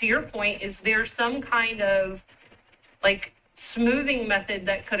 Or to your point, is there some kind of like smoothing method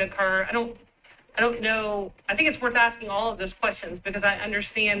that could occur? I don't know. I think it's worth asking all of those questions because I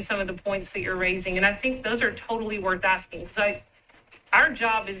understand some of the points that you're raising. And I think those are totally worth asking because our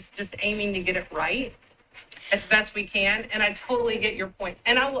job is just aiming to get it right as best we can. And I totally get your point.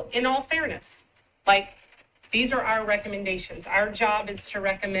 And I will, in all fairness, like these are our recommendations. Our job is to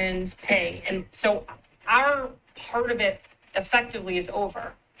recommend pay. And so our part of it effectively is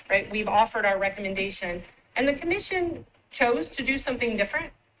over, right? We've offered our recommendation and the commission chose to do something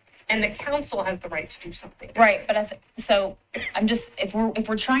different. And the council has the right to do something. Right, but so I'm just, if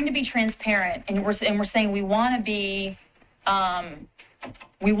we're trying to be transparent and we're saying we want to be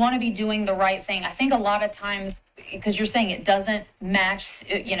doing the right thing. I think a lot of times, because you're saying it doesn't match,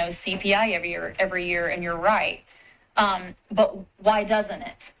 you know, CPI every year, and you're right. But why doesn't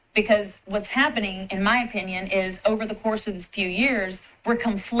it? Because what's happening, in my opinion, is over the course of a few years, we're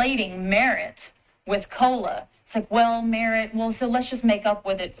conflating merit with COLA. It's like, well, merit, well, so let's just make up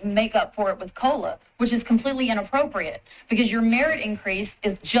for it with COLA, which is completely inappropriate because your merit increase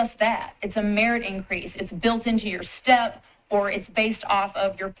is just that. It's a merit increase. It's built into your step, or it's based off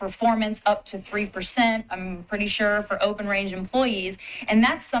of your performance up to 3%, I'm pretty sure, for open range employees. And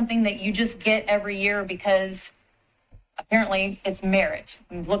that's something that you just get every year because apparently it's merit.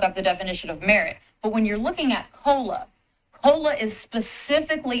 Look up the definition of merit. But when you're looking at COLA is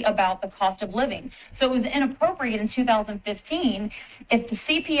specifically about the cost of living. So it was inappropriate in 2015 if the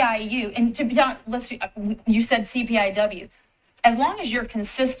CPIU, and to be honest, you said CPIW. As long as you're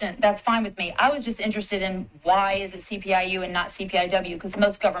consistent, that's fine with me. I was just interested in why is it CPIU and not CPIW, because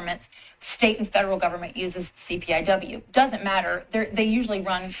most governments, state and federal government, uses CPIW. Doesn't matter. They usually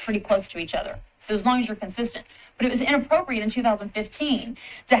run pretty close to each other. So as long as you're consistent. But it was inappropriate in 2015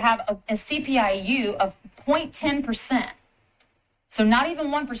 to have a CPIU of 0.10%. So not even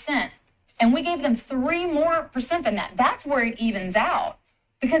 1%. And we gave them 3% more than that. That's where it evens out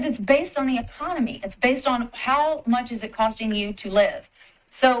because it's based on the economy. It's based on how much is it costing you to live.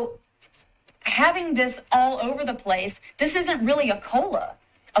 So having this all over the place, this isn't really a COLA.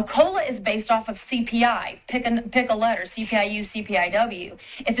 A COLA is based off of CPI. Pick a letter, CPIU, CPIW.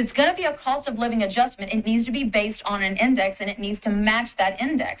 If it's going to be a cost of living adjustment, it needs to be based on an index and it needs to match that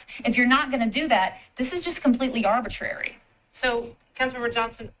index. If you're not going to do that, this is just completely arbitrary. So, Councilmember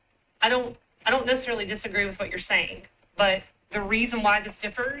Johnson, I don't necessarily disagree with what you're saying, but the reason why this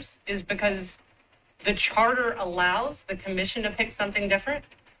differs is because the charter allows the commission to pick something different.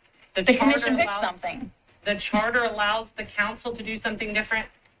 The commission picks something. The charter allows the council to do something different.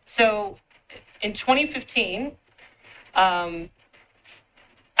 So, in 2015, I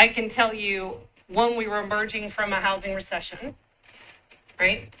can tell you, when we were emerging from a housing recession,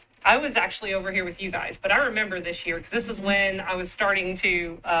 right? I was actually over here with you guys, but I remember this year because this is when I was starting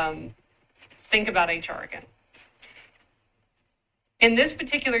to think about HR again. In this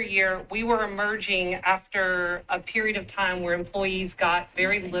particular year, we were emerging after a period of time where employees got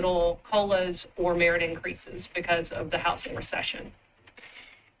very little COLAs or merit increases because of the housing recession.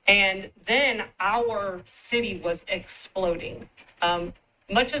 And then our city was exploding,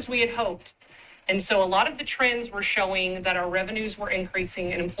 much as we had hoped. And so a lot of the trends were showing that our revenues were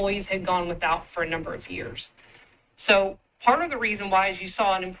increasing and employees had gone without for a number of years. So part of the reason why is you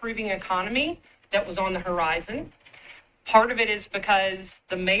saw an improving economy that was on the horizon. Part of it is because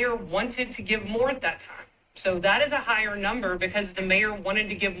the mayor wanted to give more at that time. So that is a higher number because the mayor wanted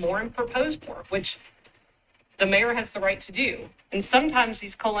to give more and proposed more, which the mayor has the right to do. And sometimes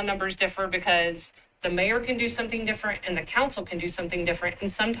these COLA numbers differ because the mayor can do something different and the council can do something different.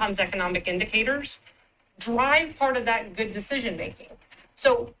 And sometimes economic indicators drive part of that good decision making.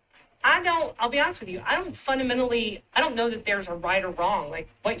 So I'll be honest with you, I don't know that there's a right or wrong. Like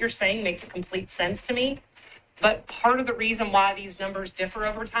what you're saying makes complete sense to me. But part of the reason why these numbers differ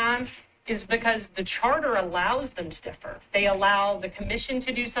over time is because the charter allows them to differ. They allow the commission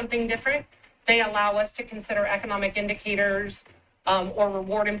to do something different. They allow us to consider economic indicators or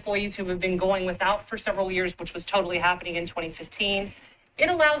reward employees who have been going without for several years, which was totally happening in 2015. It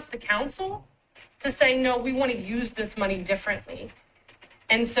allows the council to say, no, we want to use this money differently.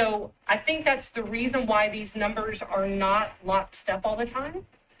 And so I think that's the reason why these numbers are not lockstep all the time,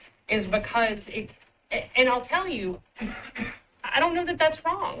 is because and I'll tell you, I don't know that that's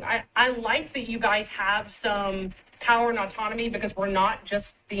wrong. I like that you guys have some power and autonomy because we're not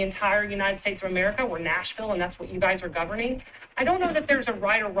just the entire United States of America. We're Nashville, and that's what you guys are governing. I don't know that there's a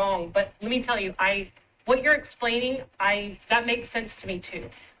right or wrong, but let me tell you, what you're explaining, that makes sense to me too.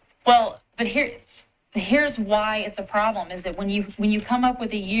 Well, but here's why it's a problem is that when you come up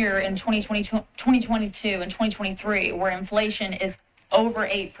with a year in 2022 and 2023 where inflation is over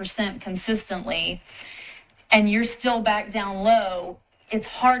 8% consistently and you're still back down low, it's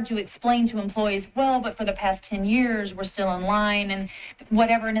hard to explain to employees, well, but for the past 10 years, we're still in line and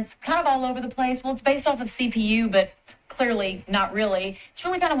whatever. And it's kind of all over the place. Well, it's based off of CPU, but clearly not really. It's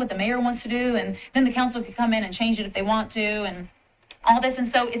really kind of what the mayor wants to do. And then the council could come in and change it if they want to and all this. And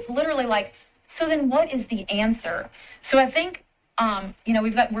so it's literally like, so then what is the answer? So I think,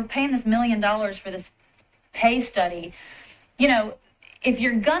 we're paying this $1 million for this pay study. If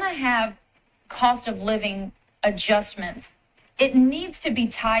you're going to have cost of living adjustments, it needs to be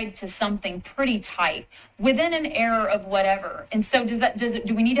tied to something pretty tight within an error of whatever. And so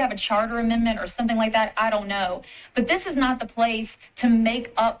do we need to have a charter amendment or something like that? I don't know. But this is not the place to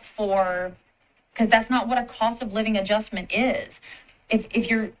make up for, because that's not what a cost of living adjustment is.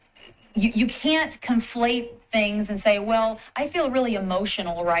 If you can't conflate things and say, well, I feel really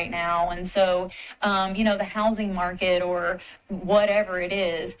emotional right now. And so, the housing market or whatever it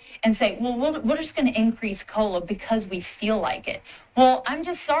is, and say, well, we're just going to increase COLA because we feel like it. Well, I'm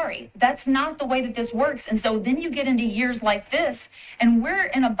just sorry. That's not the way that this works. And so then you get into years like this and we're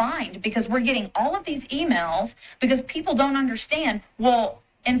in a bind because we're getting all of these emails because people don't understand, well,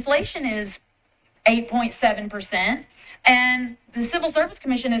 inflation is 8.7%. And the Civil Service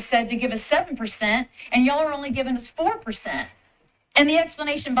Commission has said to give us 7%, and y'all are only giving us 4%. And the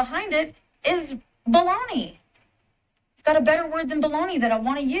explanation behind it is baloney. I've got a better word than baloney that I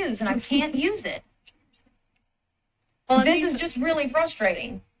want to use, and I can't use it. Well, this is just really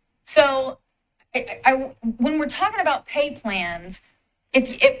frustrating. So when we're talking about pay plans,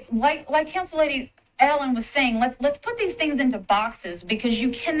 like Council Lady Ellen was saying, let's put these things into boxes because you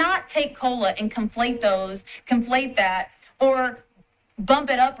cannot take COLA and conflate that, or bump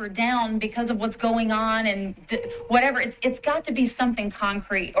it up or down because of what's going on and whatever. It's got to be something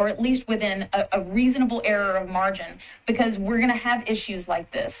concrete, or at least within a reasonable error of margin, because we're going to have issues like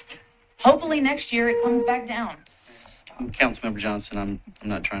this. Hopefully next year it comes back down. Councilmember Johnson, I'm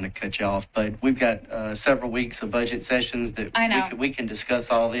not trying to cut you off, but we've got several weeks of budget sessions that we can discuss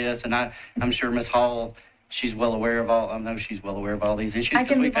all this, and I'm sure Ms. Hall, she's well aware of all. I know she's well aware of all these issues. I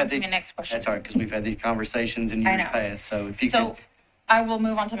can move on to my next question. That's all right, because we've had these conversations in years past. So if you could, I will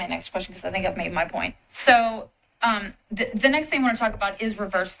move on to my next question because I think I've made my point. So the next thing I want to talk about is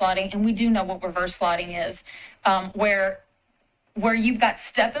reverse slotting, and we do know what reverse slotting is, where you've got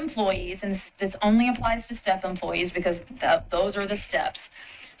step employees, and this only applies to step employees because those are the steps.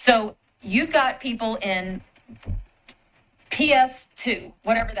 So you've got people in PS2,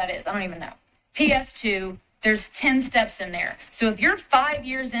 whatever that is, I don't even know. PS2, there's 10 steps in there. So if you're 5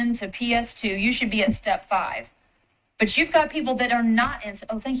 years into PS2, you should be at step 5. But you've got people that are not in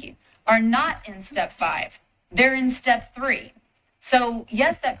step 5. They're in step 3. So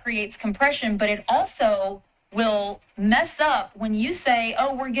yes, that creates compression, but it also will mess up when you say,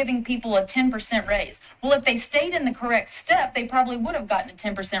 oh, we're giving people a 10% raise. Well, if they stayed in the correct step, they probably would have gotten a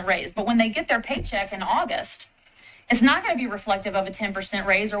 10% raise. But when they get their paycheck in August It's not going to be reflective of a 10%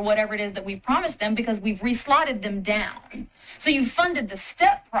 raise or whatever it is that we've promised them because we've reslotted them down. So you've funded the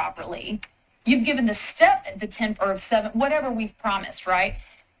step properly. You've given the step the 10 or 7, whatever we've promised, right?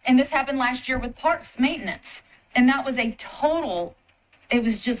 And this happened last year with parks maintenance. And that was a total, it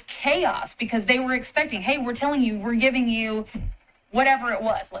was just chaos because they were expecting, hey, we're telling you, we're giving you whatever it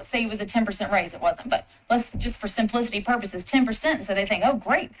was. Let's say it was a 10% raise. It wasn't, but let's just for simplicity purposes, 10%. So they think, oh,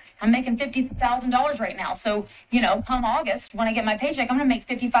 great, I'm making $50,000 right now. So, come August, when I get my paycheck, I'm going to make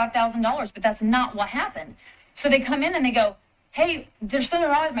 $55,000, but that's not what happened. So they come in and they go, hey, there's something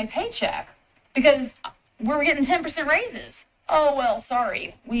wrong with my paycheck because we're getting 10% raises. Oh, well,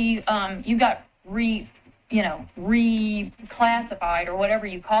 sorry. You got reclassified or whatever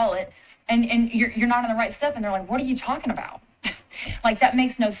you call it. And you're not on the right step. And they're like, what are you talking about? Like, that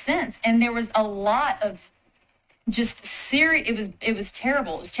makes no sense. And there was a lot of just serious, it was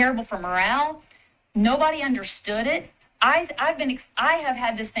terrible. It was terrible for morale. Nobody understood it. I have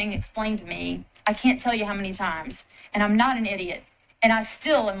had this thing explained to me. I can't tell you how many times, and I'm not an idiot. And I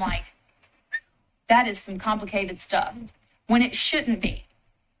still am like, that is some complicated stuff when it shouldn't be.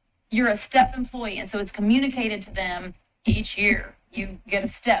 You're a step employee, and so it's communicated to them each year. You get a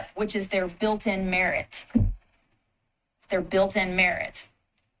step, which is their built-in merit. Their built-in merit.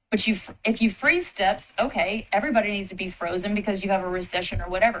 But if you freeze steps, okay, everybody needs to be frozen because you have a recession or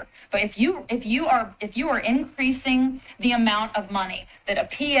whatever. But if you are increasing the amount of money that a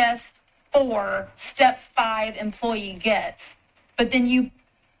PS4 step 5 employee gets, so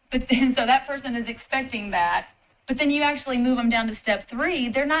that person is expecting that, but then you actually move them down to step 3,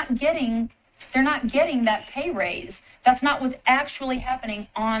 they're not getting that pay raise. That's not what's actually happening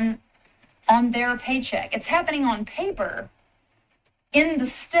on their paycheck. It's happening on paper in the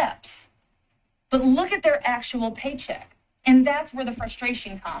steps, but look at their actual paycheck. And that's where the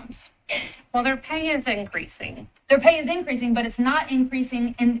frustration comes. Well, their pay is increasing. Their pay is increasing, but it's not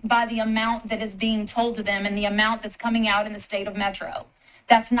increasing by the amount that is being told to them and the amount that's coming out in the state of Metro.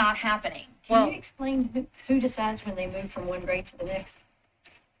 That's not happening. Can you explain who decides when they move from one grade to the next?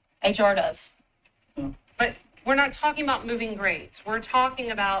 HR does. But we're not talking about moving grades. We're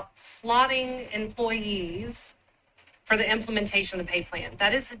talking about slotting employees for the implementation of the pay plan.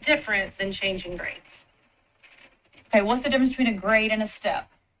 That is different than changing grades. Okay, what's the difference between a grade and a step?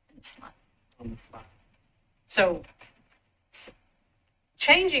 So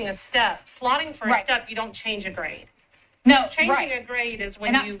changing a step, slotting for a Right. step, you don't change a grade. No, Changing right. a grade is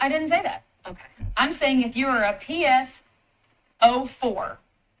when And I didn't say that. okay. I'm saying if you're a PS04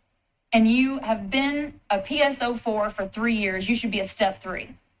 and you have been a PS04 for 3 years, you should be a step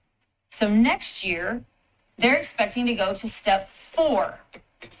 3. So next year, they're expecting to go to step 4.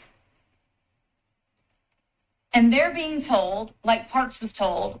 And they're being told, like Parks was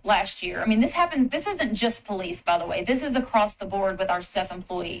told last year. I mean, this happens. This isn't just police, by the way. This is across the board with our step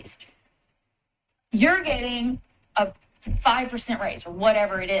employees. You're getting a 5% raise or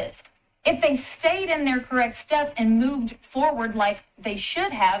whatever it is. If they stayed in their correct step and moved forward like they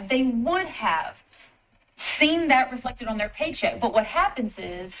should have, they would have seen that reflected on their paycheck. But what happens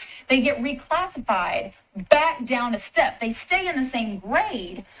is they get reclassified back down a step. They stay in the same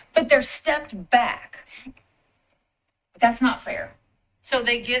grade, but they're stepped back. That's not fair. So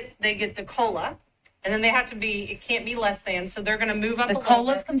they get the COLA, and then they have to be, it can't be less than, so they're going to move up The a little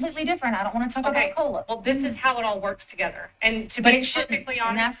COLA is bit. completely different. I don't want to talk about COLA. Well, this is how it all works together. And to But be it shouldn't, perfectly and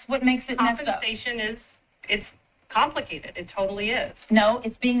honest, that's what makes it messed up. compensation it's complicated. It totally is. No,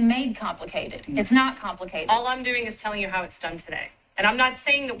 it's being made complicated. It's not complicated. All I'm doing is telling you how it's done today. And I'm not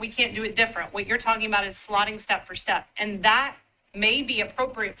saying that we can't do it different. What you're talking about is slotting step for step. And that may be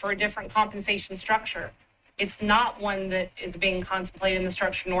appropriate for a different compensation structure. It's not one that is being contemplated in the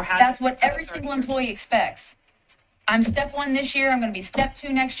structure, nor has. That's it what for every 30 single years. employee expects. I'm step 1 this year. I'm going to be step 2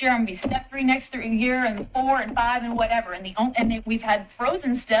 next year. I'm going to be step 3 next year, and 4 and 5 and whatever. And we've had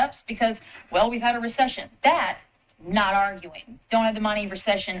frozen steps because, well, we've had a recession. That, not arguing. Don't have the money,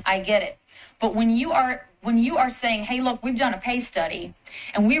 recession. I get it. But when you are saying, hey, look, we've done a pay study,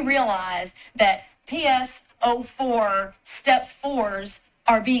 and we realize that PS04 step 4s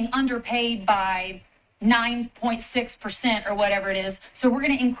are being underpaid by 9.6% or whatever it is. So we're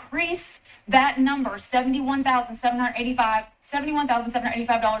going to increase that number,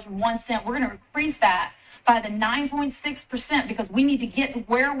 $71,785.01. We're going to increase that by the 9.6% because we need to get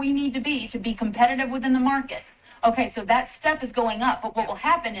where we need to be competitive within the market. Okay, so that step is going up. But what will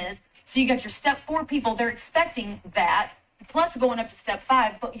happen is, so you got your step 4 people, they're expecting that, plus going up to step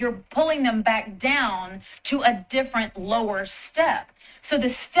 5, but you're pulling them back down to a different lower step. So the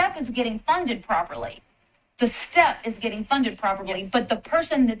step is getting funded properly. the step is getting funded properly, but the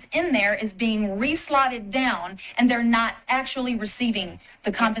person that's in there is being reslotted down and they're not actually receiving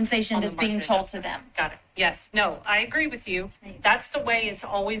the compensation On the that's being market told to them. Got it. Yes. No, I agree with you. That's the way it's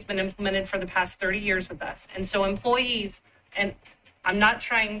always been implemented for the past 30 years with us. And so employees, and I'm not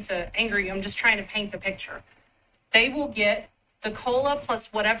trying to anger you, I'm just trying to paint the picture. They will get the COLA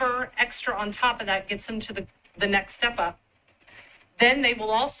plus whatever extra on top of that gets them to the next step up. Then they will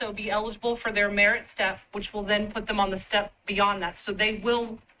also be eligible for their merit step, which will then put them on the step beyond that. So they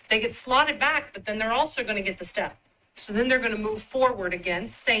get slotted back, but then they're also going to get the step. So then they're going to move forward again,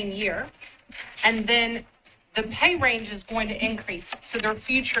 same year. And then the pay range is going to increase. So their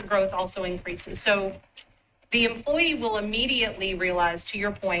future growth also increases. So the employee will immediately realize, to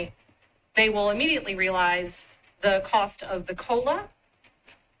your point, they will immediately realize the cost of the COLA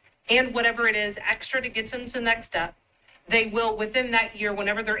and whatever it is extra to get them to the next step. They will, within that year,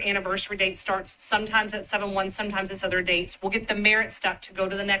 whenever their anniversary date starts, sometimes at 7/1, sometimes it's other dates, will get the merit step to go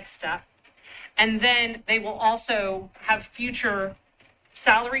to the next step. And then they will also have future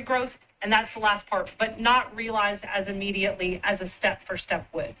salary growth, and that's the last part, but not realized as immediately as a step for step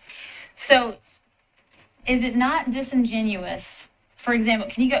would. So is it not disingenuous? For example,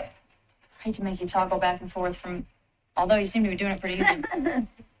 can you go, I hate to make you toggle back and forth from, although you seem to be doing it pretty easy,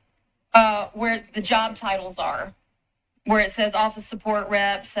 where the job titles are, where it says office support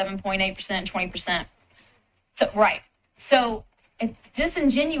rep, 7.8%, 20%. So, right. So it's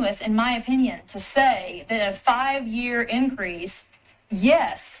disingenuous, in my opinion, to say that a 5-year increase,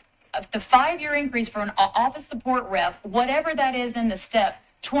 yes, the 5-year increase for an office support rep, whatever that is in the step,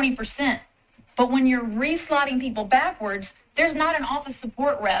 20%. But when you're reslotting people backwards, there's not an office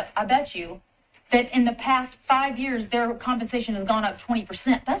support rep, I bet you, that in the past 5 years, their compensation has gone up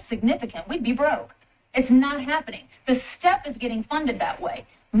 20%. That's significant. We'd be broke. It's not happening. The step is getting funded that way.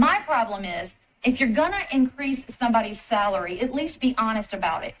 My problem is, if you're going to increase somebody's salary, at least be honest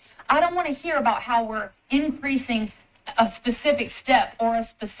about it. I don't want to hear about how we're increasing a specific step or a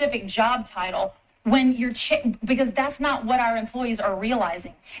specific job title when you're, because that's not what our employees are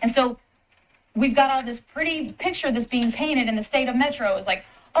realizing. And so we've got all this pretty picture that's being painted in the state of Metro. It's like,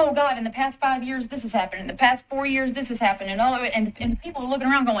 oh God, in the past 5 years, this has happened. In the past 4 years, this has happened. And all of it, and people are looking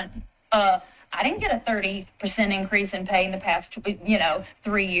around going, I didn't get a 30% increase in pay in the past,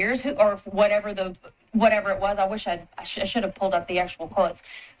 3 years, or whatever it was. I wish I should have pulled up the actual quotes.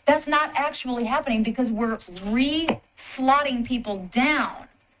 That's not actually happening because we're re-slotting people down.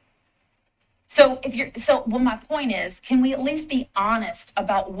 So my point is, can we at least be honest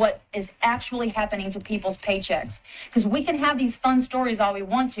about what is actually happening to people's paychecks? Because we can have these fun stories all we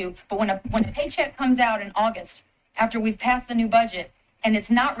want to, but when a paycheck comes out in August after we've passed the new budget, and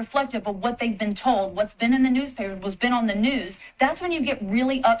it's not reflective of what they've been told, what's been in the newspaper, what's been on the news, that's when you get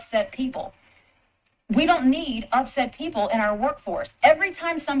really upset people. We don't need upset people in our workforce. Every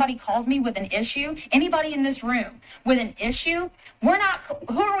time somebody calls me with an issue, anybody in this room with an issue,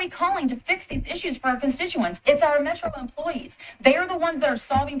 who are we calling to fix these issues for our constituents? It's our Metro employees. They are the ones that are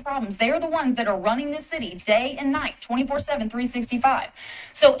solving problems. They are the ones that are running this city day and night, 24/7, 365.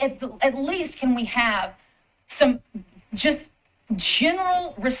 So at least can we have some just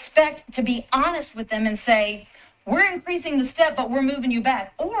general respect to be honest with them and say, we're increasing the step, but we're moving you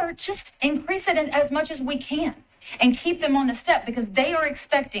back. Or just increase it as much as we can and keep them on the step, because they are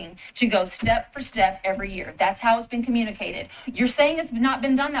expecting to go step for step every year. That's how it's been communicated. You're saying it's not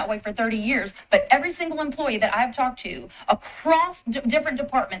been done that way for 30 years, but every single employee that I've talked to across different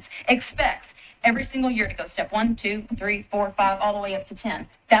departments expects every single year to go step 1, 2, 3, 4, 5, all the way up to 10.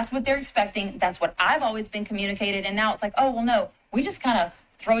 That's what they're expecting. That's what I've always been communicated. And now it's like, oh, well, no, we just kind of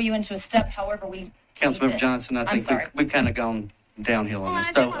throw you into a step however we. Councilmember Johnson, I think we've kind of gone downhill on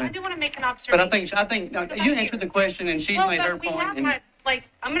this. I do want to make an observation. But I think you answered the question and she's made her point.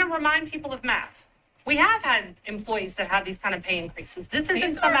 I'm going to remind people of math. We have had employees that have these kind of pay increases. This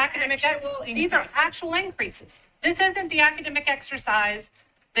isn't some academic, these are actual increases. This isn't the academic exercise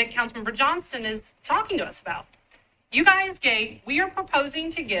that Councilmember Johnston is talking to us about. You guys we are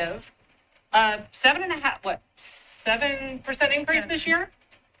proposing to give 7% increase this year?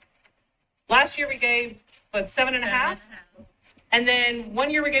 Last year we gave, 7.5? And then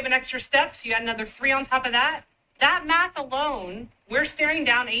 1 year we gave an extra step, so you got another 3 on top of that. That math alone, we're staring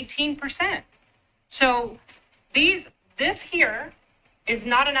down 18%. So this here is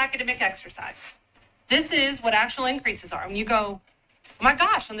not an academic exercise. This is what actual increases are. When you go, oh my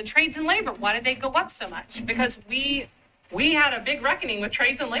gosh, on the trades and labor, why did they go up so much? Because we had a big reckoning with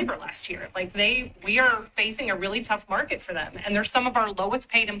trades and labor last year. We are facing a really tough market for them, and they're some of our lowest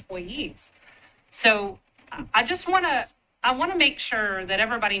paid employees. So I just want to I want to make sure that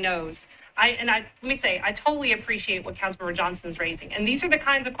everybody knows. Let me say, I totally appreciate what Councilmember Johnson's raising. And these are the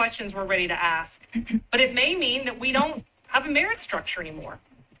kinds of questions we're ready to ask. But it may mean that we don't have a merit structure anymore.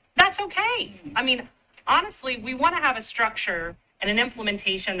 That's okay. I mean, honestly, we want to have a structure and an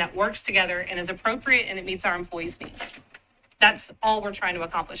implementation that works together and is appropriate and it meets our employees' needs. That's all we're trying to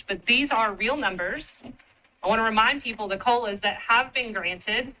accomplish. But these are real numbers. I want to remind people the COLAs that have been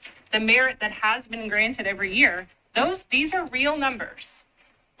granted, the merit that has been granted every year, these are real numbers.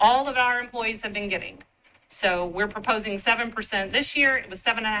 All of our employees have been getting. So we're proposing 7% this year. It was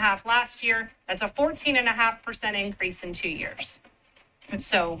 7.5% last year. That's a 14.5% increase in 2 years.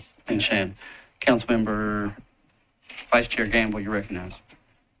 So. And Shannon, Councilmember Vice Chair Gamble, you recognize.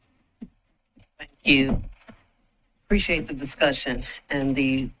 Thank you. Appreciate the discussion and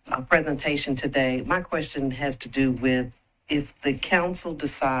the presentation today. My question has to do with if the council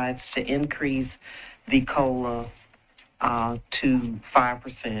decides to increase the COLA to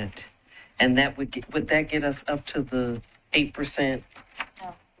 5%, and that would that get us up to the 8%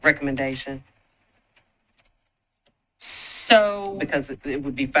 recommendation? So Because it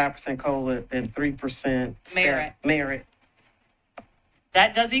would be 5% COLA and 3% merit.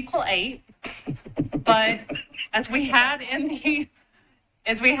 That does equal 8. But as we had in the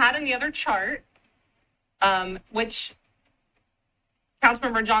other chart, which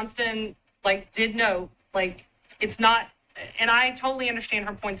Councilmember Johnston did note, it's not, and I totally understand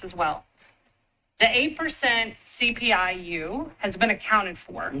her points as well. The 8% CPIU has been accounted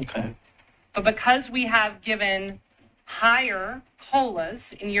for. Okay. But because we have given higher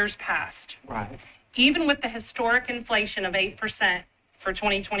COLAs in years past, Right. even with the historic inflation of 8% for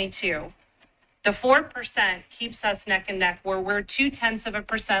 2022, the 4% keeps us neck and neck, where we're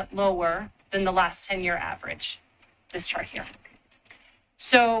 0.2% lower than the last 10-year average, this chart here.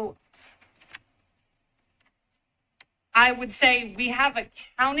 So I would say we have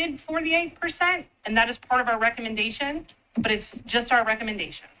accounted for the 8%, and that is part of our recommendation, but it's just our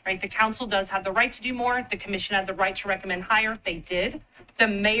recommendation, right? The council does have the right to do more. The commission had the right to recommend higher. They did. The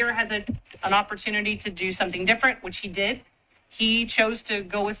mayor has an opportunity to do something different, which he did. He chose to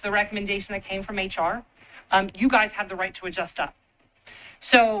go with the recommendation that came from HR. You guys have the right to adjust up.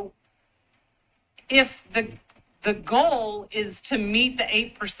 So if the goal is to meet the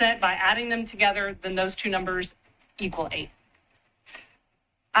 8% by adding them together, then those two numbers equal 8.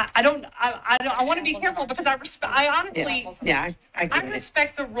 I want to be careful because I honestly, I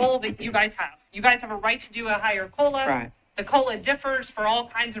respect the role that you guys have. You guys have a right to do a higher COLA. Right. The COLA differs for all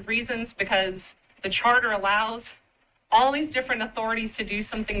kinds of reasons because the charter allows all these different authorities to do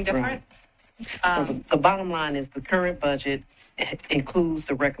something different. Right. So the bottom line is the current budget includes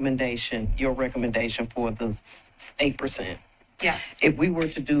the recommendation, your recommendation for the 8%. Yes. If we were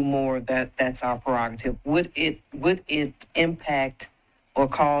to do more, that's our prerogative. Would it impact or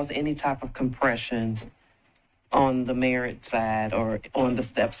cause any type of compression on the merit side or on the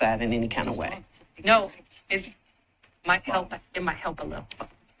step side in any kind of way? No, it might help. It might help a little.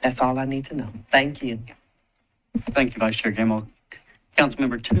 That's all I need to know. Thank you. Thank you, Vice Chair Gamble.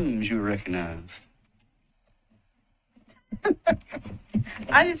 Councilmember Toombs, you are recognized.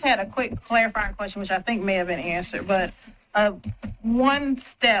 I just had a quick clarifying question, which I think may have been answered, but one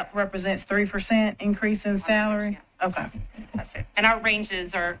step represents 3% increase in salary? Okay, that's it. And our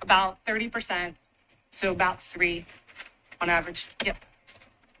ranges are about 30%, so about 3 on average. Yep.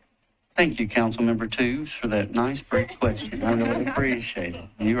 Thank you, Councilmember Toombs, for that nice, brief question. I really appreciate it.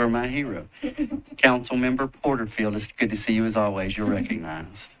 You are my hero. Councilmember Porterfield, it's good to see you as always. You're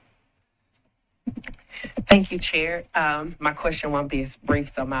recognized. Thank you, Chair. My question won't be as brief,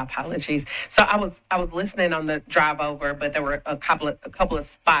 so my apologies. So I was listening on the drive over, but there were a couple of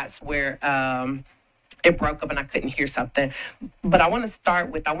spots where it broke up and I couldn't hear something. But I want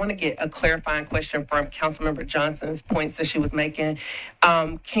to get a clarifying question from Councilmember Johnson's points that she was making.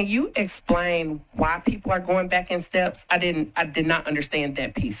 Can you explain why people are going back in steps? I did not understand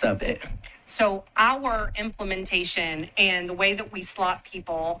that piece of it. So our implementation and the way that we slot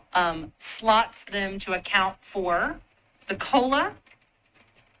people slots them to account for the COLA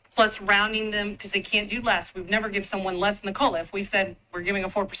plus rounding them because they can't do less. We've never given someone less than the COLA. If we've said we're giving a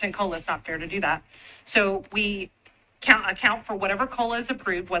 4% COLA, it's not fair to do that. So we account for whatever COLA is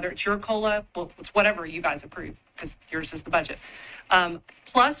approved, whether it's your COLA, well, it's whatever you guys approve because yours is the budget.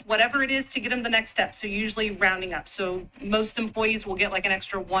 Plus whatever it is to get them the next step. So usually rounding up. So most employees will get like an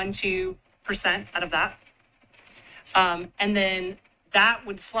extra 1-2% out of that. And then that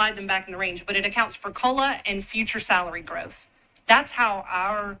would slide them back in the range, but it accounts for COLA and future salary growth. That's how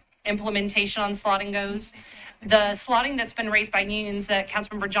our implementation on slotting goes. The slotting that's been raised by unions that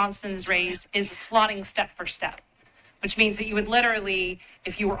Councilmember Johnston has raised is a slotting step for step. which means that you would literally,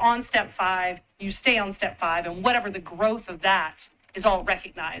 if you were on step 5, you stay on step 5, and whatever the growth of that is all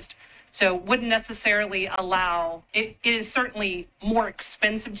recognized. So wouldn't necessarily allow, it is certainly more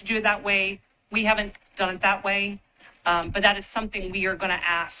expensive to do it that way. We haven't done it that way, but that is something we are going to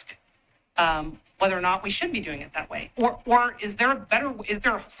ask whether or not we should be doing it that way. Or is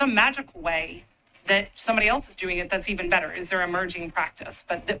there some magical way that somebody else is doing it that's even better? Is there emerging practice?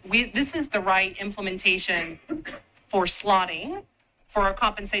 But this is the right implementation for slotting for a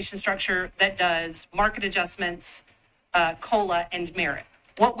compensation structure that does market adjustments, COLA, and merit.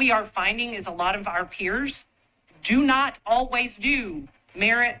 What we are finding is a lot of our peers do not always do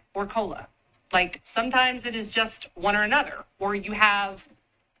merit or COLA. Like sometimes it is just one or another, or you have,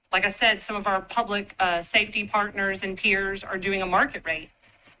 like I said, some of our public safety partners and peers are doing a market rate.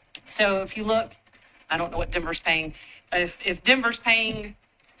 So if you look, I don't know what Denver's paying. If Denver's paying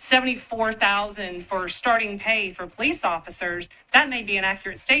 $74,000 for starting pay for police officers, that may be an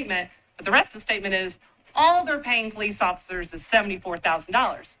accurate statement, but the rest of the statement is all they're paying police officers is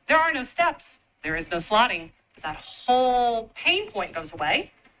 $74,000. There are no steps. There is no slotting. That whole pain point goes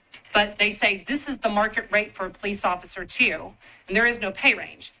away. But they say this is the market rate for a police officer too, and there is no pay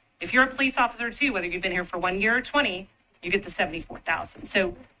range. If you're a police officer too, whether you've been here for 1 year or 20, you get the $74,000.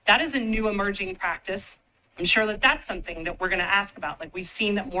 So that is a new emerging practice. I'm sure that that's something that we're going to ask about. Like we've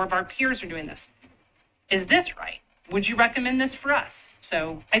seen that more of our peers are doing this. Is this right? Would you recommend this for us?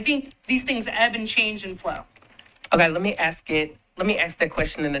 So I think these things ebb and change and flow. Okay, let me ask that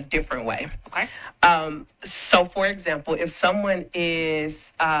question in a different way. Okay. So for example, if someone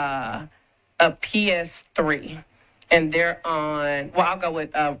is a PS3 and they're on, well, I'll go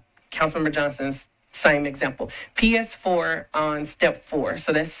with Councilmember Johnson's same example. PS4 on step 4,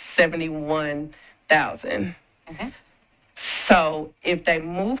 so that's 71,000. Mm-hmm. So if they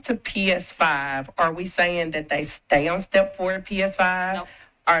move to PS5, are we saying that they stay on step 4 at PS5? Nope.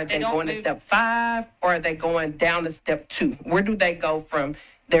 Are they going to step 5, or are they going down to step 2? Where do they go from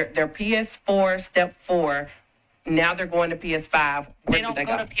their PS4, step 4, now they're going to PS5? Where They don't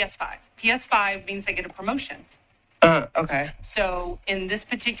go to PS5. PS5 means they get a promotion. Okay. So in this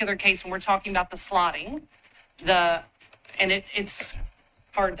particular case, when we're talking about the slotting, it's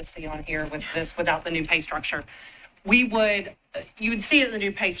hard to see on here with this without the new pay structure. You would see it in the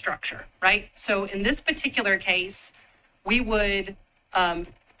new pay structure, right? So in this particular case, we would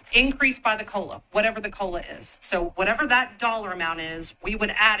increase by the COLA, whatever the COLA is. So whatever that dollar amount is, we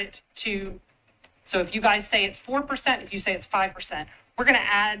would add it to, so if you guys say it's 4%, if you say it's 5%, we're going to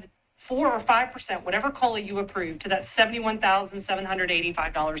add 4 or 5%, whatever COLA you approve, to that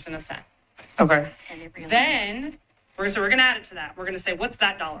 $71,785.01. Okay. Then we're going to add it to that. We're going to say, what's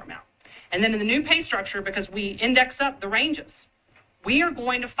that dollar amount? And then in the new pay structure, because we index up the ranges, we are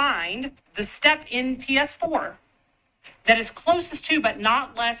going to find the step in PS4 that is closest to, but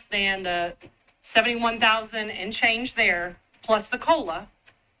not less than the 71,000 and change there, plus the COLA,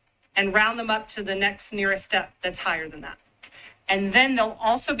 and round them up to the next nearest step that's higher than that. And then they'll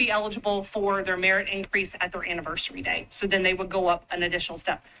also be eligible for their merit increase at their anniversary date. So then they would go up an additional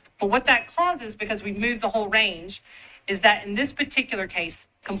step. But what that causes, because we moved the whole range, is that in this particular case,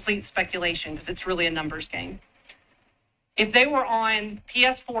 complete speculation, because it's really a numbers game. If they were on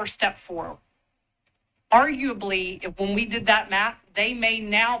PS4 step 4, arguably, when we did that math, they may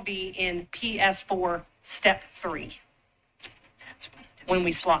now be in PS4 step 3 when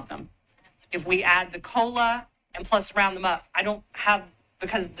we slot them. If we add the COLA and plus round them up, I don't have,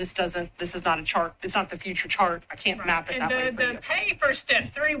 because this is not a chart. It's not the future chart. I can't map it that way for you. The pay for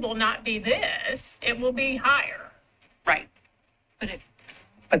step 3 will not be this. It will be higher. Right.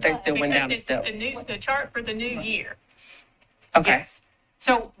 But they still went down a step. The chart for the new year. Okay. Yes.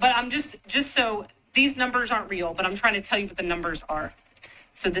 So, but I'm just so these numbers aren't real, but I'm trying to tell you what the numbers are.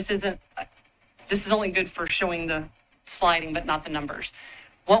 So this is only good for showing the sliding, but not the numbers.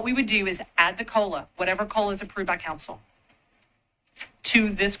 What we would do is add the COLA, whatever COLA is approved by council, to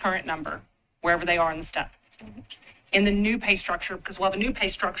this current number, wherever they are in the step. In the new pay structure, because we'll have a new pay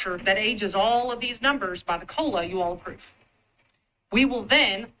structure that ages all of these numbers by the COLA you all approve. We will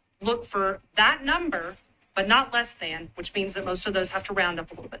then look for that number, but not less than, which means that most of those have to round up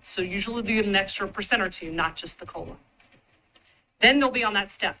a little bit. So usually they get an extra % or 2, not just the COLA. Then they'll be on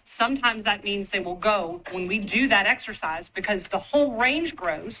that step. Sometimes that means they will go, when we do that exercise, because the whole range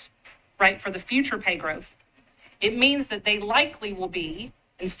grows, right, for the future pay growth, it means that they likely will be,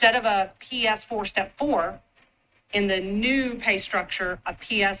 instead of a PS4 step 4, in the new pay structure, a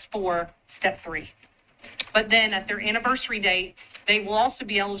PS4 step 3. But then at their anniversary date, they will also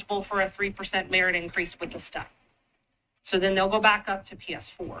be eligible for a 3% merit increase with the step. So then they'll go back up to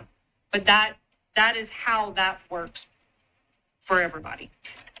PS4. But that that is how that works for everybody.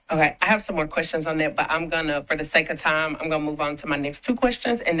 Okay, I have some more questions on that, but I'm gonna, for the sake of time, I'm gonna move on to my next two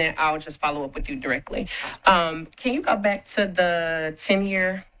questions, and then I'll just follow up with you directly. Can you go back to the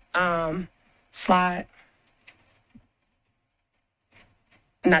 10-year slide?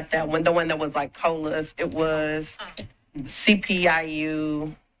 Not that one, the one that was like COLAs. It was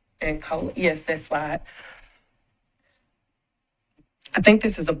CPIU and COLA. Yes, that slide. I think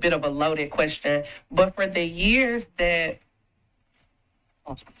this is a bit of a loaded question, but for the years that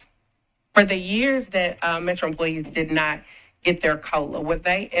Metro employees did not get their COLA, were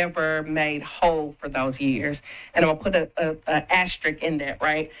they ever made whole for those years? And I'm gonna put a asterisk in that,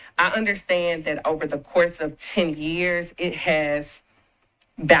 right? I understand that over the course of 10 years, it has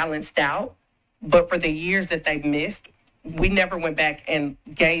balanced out, but for the years that they missed, we never went back and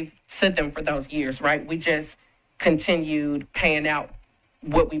gave to them for those years, right? We just continued paying out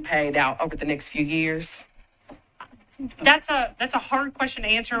what we paid out over the next few years. That's a hard question to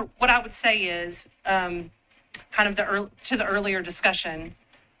answer. What I would say is, kind of to the earlier discussion,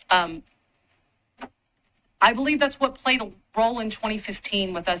 I believe that's what played a role in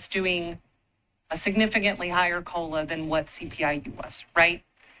 2015 with us doing a significantly higher COLA than what CPIU was, right?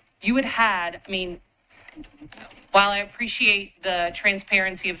 You had, I mean, while I appreciate the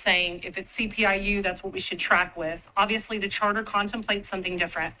transparency of saying if it's CPIU, that's what we should track with, obviously the charter contemplates something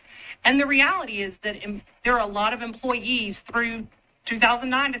different. And the reality is that there are a lot of employees through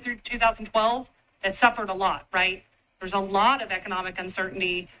 2009 to through 2012 that suffered a lot, right? There's a lot of economic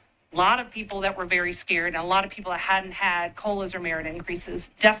uncertainty, a lot of people that were very scared, and a lot of people that hadn't had COLAs or merit increases,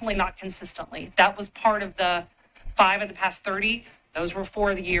 definitely not consistently. That was part of the 5 of the past 30. Those were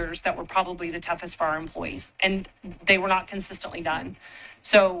 4 of the years that were probably the toughest for our employees, and they were not consistently done.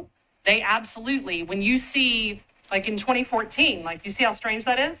 So they absolutely, when you see, like in 2014, like you see how strange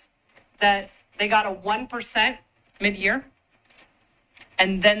that is? That they got a 1% mid-year,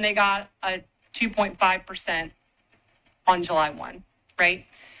 and then they got a 2.5% on July 1, right?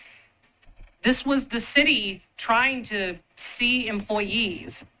 This was the city trying to see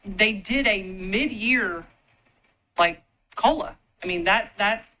employees. They did a mid-year, like, COLA. I mean,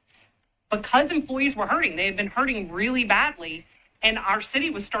 that because employees were hurting, they had been hurting really badly, and our city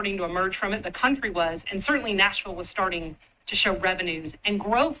was starting to emerge from it, the country was, and certainly Nashville was starting to show revenues and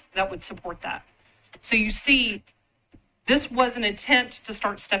growth that would support that. So you see, this was an attempt to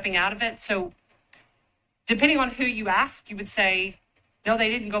start stepping out of it. So depending on who you ask, you would say, no, they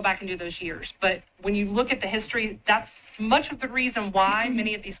didn't go back and do those years. But when you look at the history, that's much of the reason why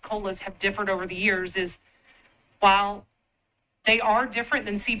many of these COLAs have differed over the years is while they are different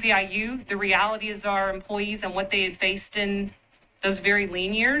than CPIU, the reality is our employees and what they had faced in those very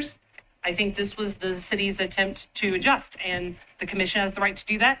lean years, I think this was the city's attempt to adjust. And the commission has the right to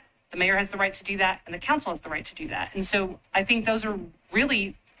do that. The mayor has the right to do that. And the council has the right to do that. And so I think those are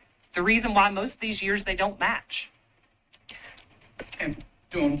really the reason why most of these years they don't match. And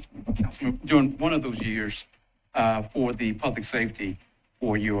during one of those years, for the public safety,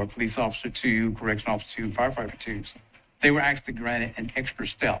 for your police officer 2, correction officer 2, firefighter 2s, they were actually granted an extra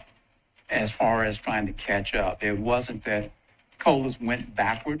step as far as trying to catch up. It wasn't that COLAs went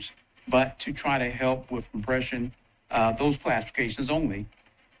backwards, but to try to help with compression, those classifications only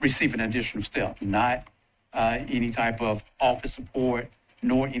receive an additional step, not any type of office support,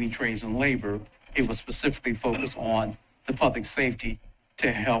 nor any trades and labor. It was specifically focused on the public safety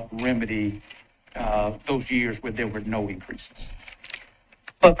to help remedy those years where there were no increases.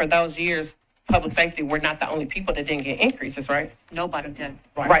 But for those years, public safety, we're not the only people that didn't get increases, right? Nobody did.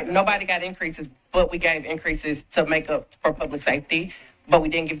 Right. Nobody got increases, but we gave increases to make up for public safety, but we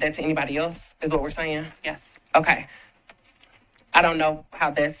didn't give that to anybody else, is what we're saying? Yes. Okay. I don't know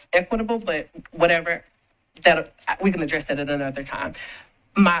how that's equitable, but whatever, that we can address that at another time.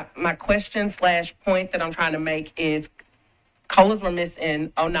 My question / point that I'm trying to make is COLAs were missed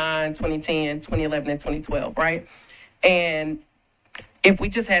in 09, 2010, 2011, and 2012, right? And if we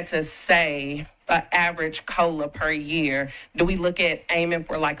just had to say an average COLA per year, do we look at aiming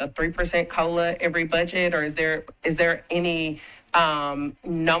for like a 3% COLA every budget, or is there any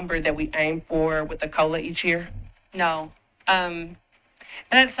number that we aim for with the COLA each year? No. And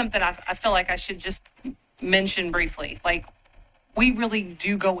that's something I feel like I should just mention briefly. Like, we really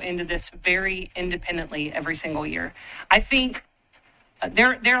do go into this very independently every single year. I think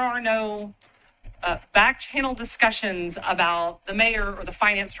there are no back channel discussions about the mayor or the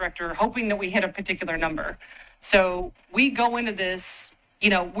finance director hoping that we hit a particular number. So we go into this,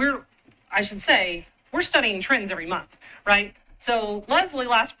 we're studying trends every month, right? So Leslie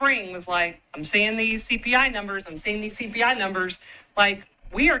last spring was like, I'm seeing these CPI numbers. Like,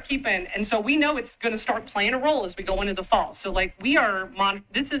 we are keeping, and so we know it's going to start playing a role as we go into the fall. So like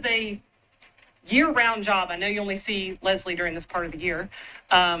this is a year-round job. I know you only see Leslie during this part of the year,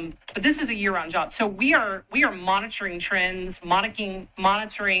 but this is a year-round job. So we are monitoring trends,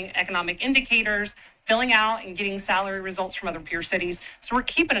 monitoring economic indicators, filling out and getting salary results from other peer cities. So we're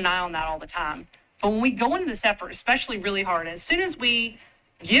keeping an eye on that all the time. But when we go into this effort, especially really hard, as soon as we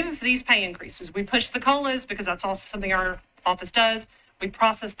give these pay increases, we push the COLAs because that's also something our office does. We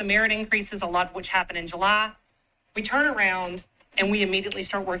process the merit increases, a lot of which happen in July. We turn around and we immediately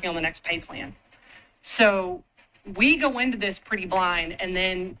start working on the next pay plan. So we go into this pretty blind, and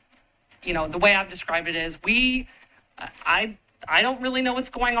then, the way I've described it is I don't really know what's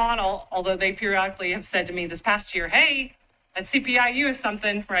going on, although they periodically have said to me this past year, hey, that CPIU is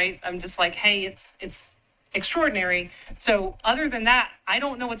something, right? I'm just like, hey, it's extraordinary. So other than that, I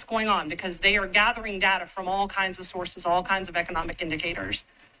don't know what's going on because they are gathering data from all kinds of sources, all kinds of economic indicators.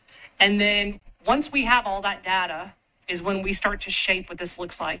 And then once we have all that data is when we start to shape what this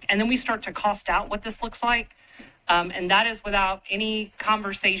looks like. And then we start to cost out what this looks like. And that is without any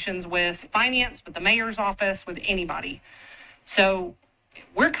conversations with finance, with the mayor's office, with anybody. So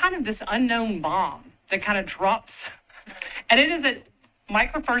we're kind of this unknown bomb that kind of drops. And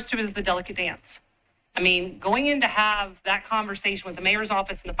Mike refers to it as the delicate dance. I mean, going in to have that conversation with the mayor's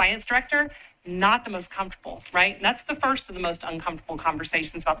office and the finance director, not the most comfortable, right? And that's the first of the most uncomfortable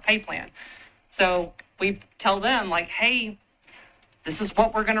conversations about the pay plan. So we tell them like, hey, this is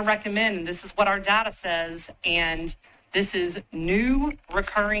what we're going to recommend. And this is what our data says. And this is new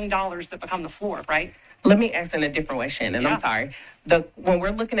recurring dollars that become the floor, right? Let me ask in a different way, Shannon. Yeah. I'm sorry. When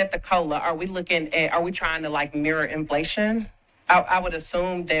we're looking at the COLA, are we trying to like mirror inflation? I would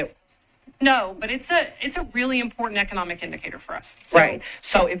assume that. No, but it's a really important economic indicator for us. So, right.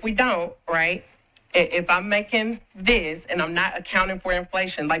 So if we don't, right, if I'm making this and I'm not accounting for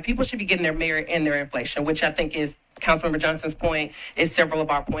inflation, like people should be getting their merit and their inflation, which I think is Councilmember Johnson's point, is several of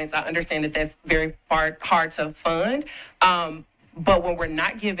our points. I understand that that's very hard to fund. But when we're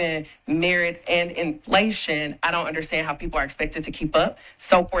not given merit and inflation, I don't understand how people are expected to keep up.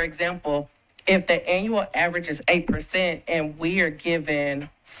 So, for example, if the annual average is 8% and we are given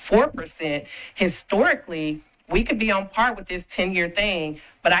 4%, historically, we could be on par with this 10-year thing,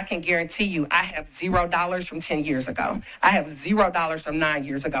 but I can guarantee you I have $0 from 10 years ago. I have $0 from 9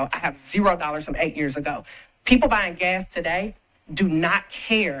 years ago. I have $0 from 8 years ago. People buying gas today do not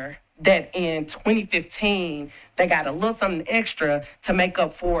care that in 2015, they got a little something extra to make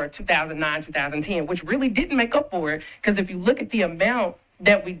up for 2009, 2010, which really didn't make up for it. Because if you look at the amount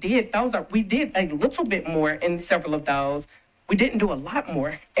that we did, we did a little bit more in several of those. We didn't do a lot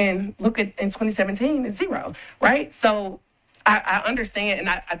more. And look at in 2017, it's zero, right? So I understand, and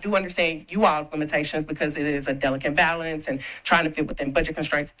I do understand you all's limitations because it is a delicate balance and trying to fit within budget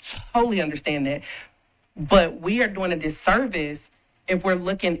constraints. Totally understand that. But we are doing a disservice if we're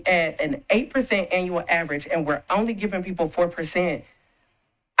looking at an 8% annual average and we're only giving people 4%.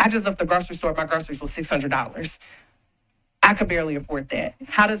 I just left the grocery store, my groceries was $600. I could barely afford that.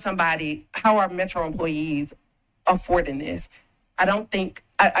 How are Metro employees affording this? I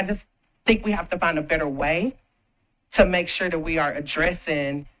just think we have to find a better way to make sure that we are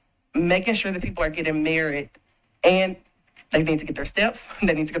making sure that people are getting merit, and they need to get their steps,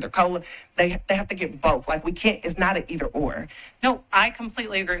 they need to get their COLA. They have to get both. Like it's not an either or. No, I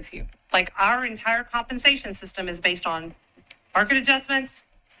completely agree with you. Like our entire compensation system is based on market adjustments,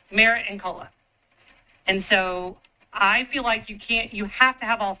 merit, and COLA. And so I feel like you have to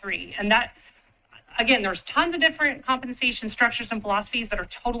have all three. And that, again, there's tons of different compensation structures and philosophies that are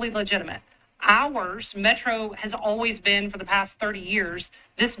totally legitimate. Ours, Metro, has always been for the past 30 years,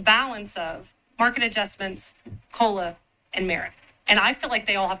 this balance of market adjustments, COLA, and merit. And I feel like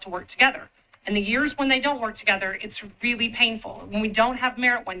they all have to work together. And the years when they don't work together, it's really painful. When we don't have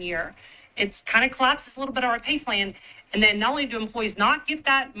merit one year, it kind of collapses a little bit of our pay plan. And then not only do employees not get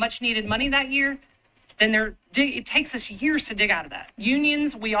that much needed money that year, then it takes us years to dig out of that.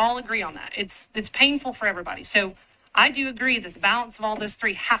 Unions, we all agree on that. It's painful for everybody. So I do agree that the balance of all those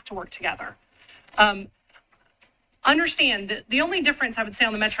three have to work together. Understand that the only difference I would say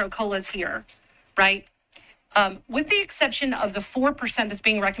on the Metro COLAs here, right? With the exception of the 4% that's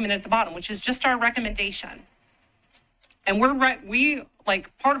being recommended at the bottom, which is just our recommendation. And we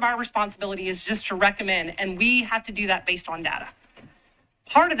part of our responsibility is just to recommend, and we have to do that based on data.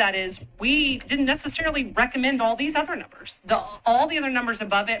 Part of that is we didn't necessarily recommend all these other numbers. All the other numbers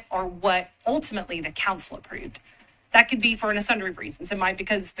above it are what ultimately the council approved. That could be for a sundry of reasons. It might be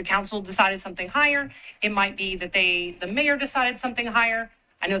because the council decided something higher. It might be that the mayor decided something higher.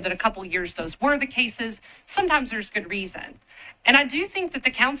 I know that a couple of years those were the cases. Sometimes there's good reason. And I do think that the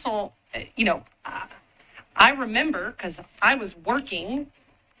council, I remember, because I was working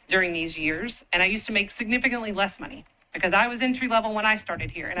during these years, and I used to make significantly less money because I was entry level when I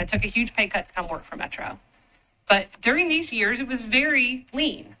started here, and I took a huge pay cut to come work for Metro. But during these years, it was very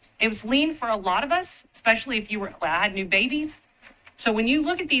lean. It was lean for a lot of us, especially if I had new babies. So when you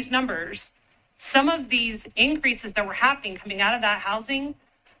look at these numbers, some of these increases that were happening coming out of that housing,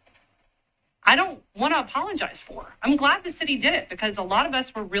 I don't want to apologize for. I'm glad the city did it because a lot of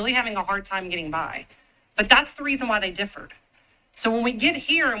us were really having a hard time getting by. But that's the reason why they differed. So when we get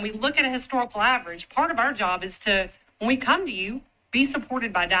here and we look at a historical average, part of our job is to, when we come to you, be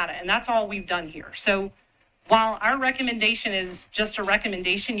supported by data. And that's all we've done here. So while our recommendation is just a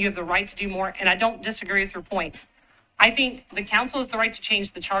recommendation, you have the right to do more. And I don't disagree with your points. I think the council has the right to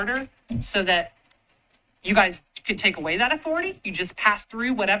change the charter so that you guys could take away that authority. You just pass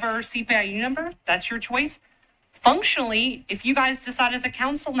through whatever CPIU number. That's your choice. Functionally, if you guys decide as a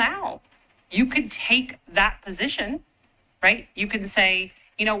council now, you could take that position, right? You could say,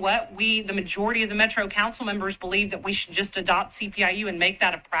 you know what, the majority of the Metro council members believe that we should just adopt CPIU and make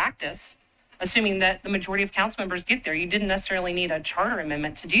that a practice, assuming that the majority of council members get there. You didn't necessarily need a charter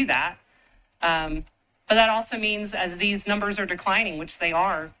amendment to do that. But that also means as these numbers are declining, which they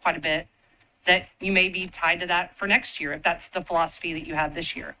are quite a bit, that you may be tied to that for next year if that's the philosophy that you have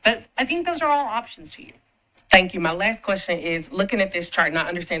this year. But I think those are all options to you. Thank you. My last question is, looking at this chart, and I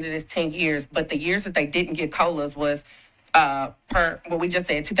understand that it's 10 years, but the years that they didn't get COLAs was what we just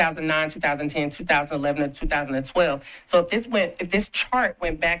said, 2009, 2010, 2011, and 2012. So if this chart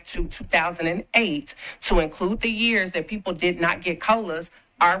went back to 2008 to include the years that people did not get COLAs,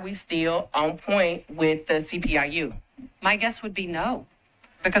 are we still on point with the CPIU? My guess would be no.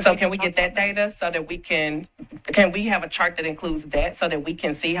 So can we get that data so that can we have a chart that includes that so that we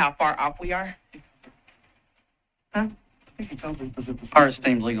can see how far off we are? Huh? Our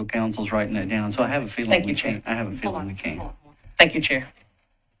esteemed legal counsel's writing that down, so I have a feeling Thank we you, Chair. can. I have a feeling we can. Thank you, Chair.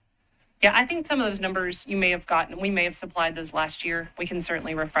 Yeah, I think some of those numbers you may have gotten, we may have supplied those last year. We can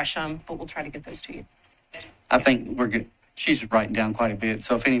certainly refresh them, but we'll try to get those to you. I think we're good. She's writing down quite a bit,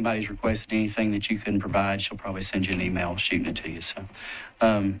 so if anybody's requested anything that you couldn't provide, she'll probably send you an email shooting it to you. So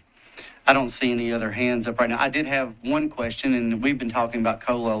I don't see any other hands up right now. I did have one question, and we've been talking about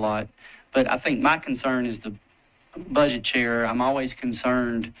COLA a lot, but I think my concern is the budget chair. I'm always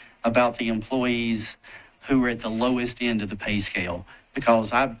concerned about the employees who are at the lowest end of the pay scale,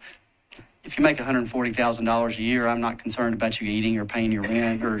 because if you make $140,000 a year, I'm not concerned about you eating or paying your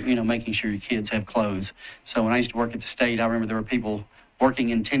rent or, making sure your kids have clothes. So when I used to work at the state, I remember there were people working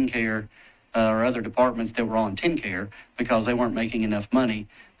in TennCare or other departments that were on TennCare because they weren't making enough money.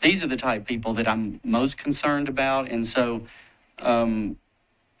 These are the type of people that I'm most concerned about. And so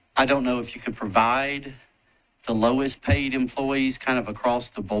I don't know if you could provide the lowest paid employees kind of across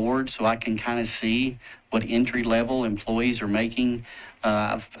the board so I can kind of see what entry level employees are making.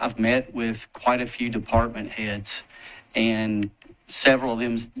 I've met with quite a few department heads, and several of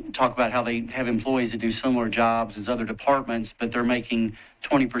them talk about how they have employees that do similar jobs as other departments, but they're making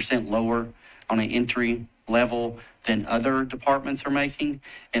 20% lower on an entry level than other departments are making.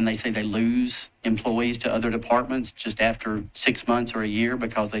 And they say they lose employees to other departments just after 6 months or a year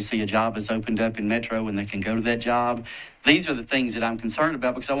because they see a job has opened up in Metro and they can go to that job. These are the things that I'm concerned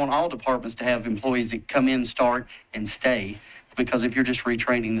about, because I want all departments to have employees that come in, start, and stay. Because if you're just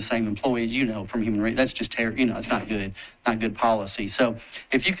retraining the same employees, from human resources, that's just terrible. It's not good policy. So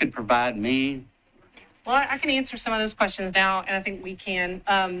if you could provide me. Well, I can answer some of those questions now, and I think we can.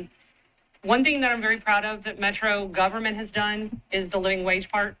 One thing that I'm very proud of that Metro government has done is the living wage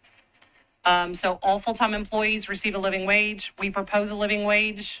part. So all full-time employees receive a living wage. We propose a living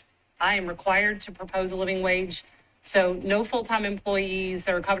wage. I am required to propose a living wage. So no full-time employees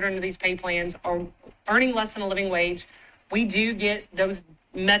that are covered under these pay plans are earning less than a living wage. We do get those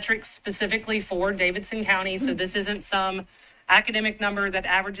metrics specifically for Davidson County. So this isn't some academic number that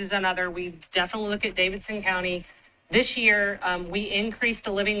averages another. We definitely look at Davidson County. This year, we increased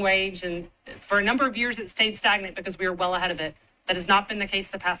the living wage, and for a number of years it stayed stagnant because we were well ahead of it. That has not been the case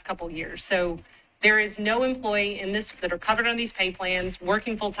the past couple of years. So there is no employee in this that are covered on these pay plans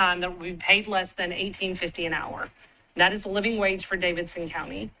working full time that will be paid less than $18.50 an hour. That is the living wage for Davidson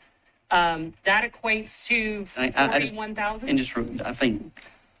County. That equates to $41,000. I think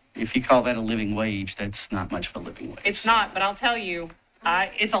if you call that a living wage, that's not much of a living wage. It's not, but I'll tell you,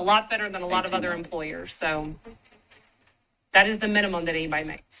 it's a lot better than a lot of other employers. So that is the minimum that anybody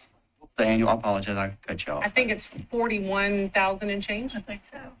makes. The annual, I apologize, I cut you off. I think it's 41,000 and change. I think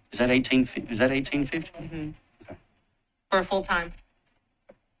so. Is that $18.50? Mm-hmm. Okay. For a full time.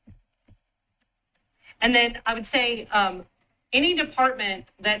 And then I would say, any department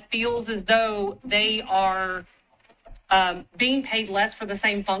that feels as though they are being paid less for the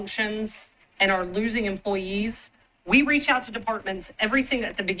same functions and are losing employees, we reach out to departments at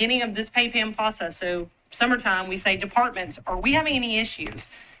the beginning of this pay plan process. So summertime, we say, departments, are we having any issues?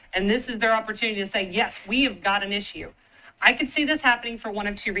 And this is their opportunity to say, yes, we have got an issue. I could see this happening for one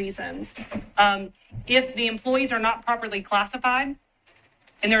of two reasons. If the employees are not properly classified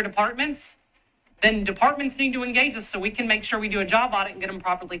in their departments, then departments need to engage us so we can make sure we do a job audit and get them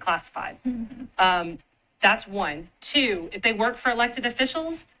properly classified. That's one. Two, if they work for elected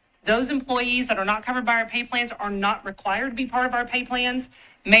officials, those employees that are not covered by our pay plans are not required to be part of our pay plans,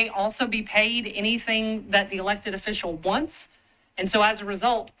 may also be paid anything that the elected official wants. And so as a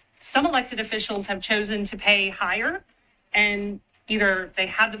result, some elected officials have chosen to pay higher, and either they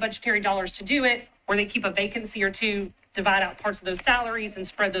have the budgetary dollars to do it, or they keep a vacancy or two, divide out parts of those salaries and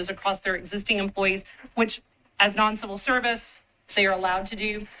spread those across their existing employees, which as non-civil service, they are allowed to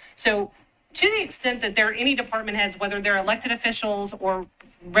do. So to the extent that there are any department heads, whether they're elected officials or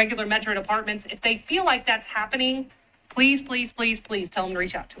regular Metro departments, if they feel like that's happening, please, please, please, please tell them to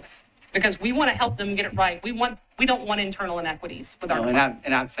reach out to us, because we want to help them get it right. We don't want internal inequities with our department.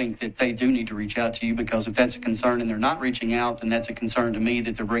 And I think that they do need to reach out to you, because if that's a concern and they're not reaching out, then that's a concern to me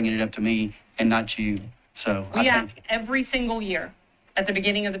that they're bringing it up to me and not you. So we ask every single year at the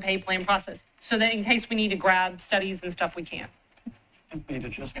beginning of the pay plan process, so that in case we need to grab studies and stuff, we can.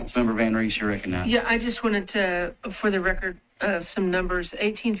 Councilmember Van Rees, you're recognized. Yeah, I just wanted to, for the record, some numbers.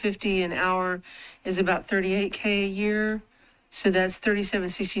 $18.50 an hour is about $38K a year. So that's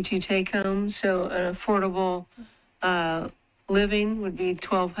 $37.62 take home. So an affordable living would be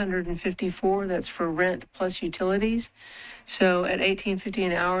 $1,254. That's for rent plus utilities. So at $18.50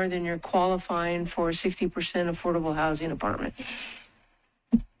 an hour, then you're qualifying for a 60% affordable housing apartment.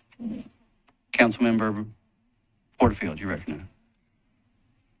 Councilmember Porterfield, you recognize.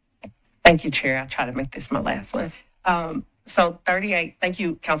 Thank you, Chair. I'll try to make this my last one. So 38, thank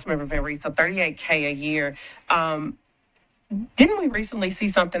you, Councilmember Van Rees. So $38K a year. Didn't we recently see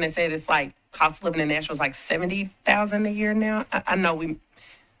something that said it's like cost of living in Nashville is like $70,000 a year now? I know it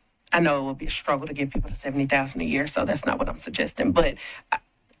will be a struggle to get people to $70,000 a year, so that's not what I'm suggesting. But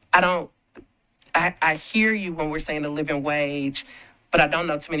I hear you when we're saying the living wage, but I don't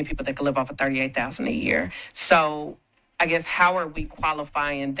know too many people that can live off of $38,000 a year. So I guess, how are we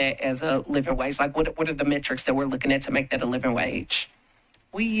qualifying that as a living wage? Like, what are the metrics that we're looking at to make that a living wage?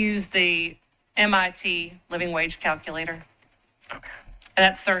 We use the MIT living wage calculator. Okay. And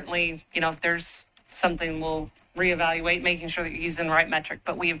that's certainly, if there's something, we'll reevaluate, making sure that you're using the right metric.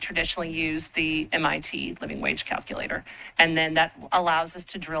 But we have traditionally used the MIT living wage calculator. And then that allows us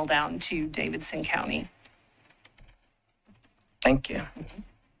to drill down to Davidson County. Thank you.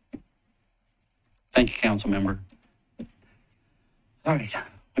 Thank you, council member. All right,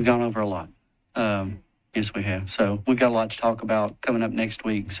 we've gone over a lot. Yes, we have. So we've got a lot to talk about coming up next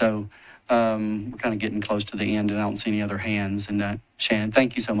week. So we're kind of getting close to the end, and I don't see any other hands. And Shannon,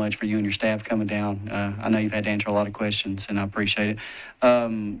 thank you so much for you and your staff coming down. I know you've had to answer a lot of questions, and I appreciate it.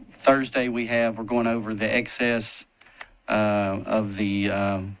 Thursday we're going over the excess of the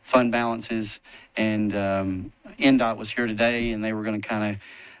fund balances, and NDOT was here today, and they were going to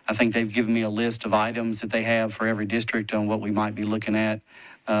I think they've given me a list of items that they have for every district on what we might be looking at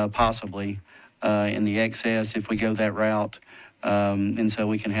possibly in the excess if we go that route. And so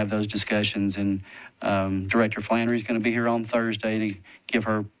we can have those discussions. And Director Flannery is going to be here on Thursday to give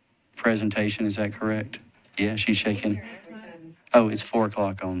her presentation. Is that correct? Yeah, she's shaking. Oh, it's 4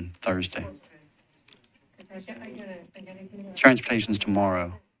 o'clock on Thursday. Transportation's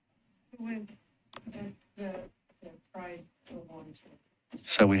tomorrow.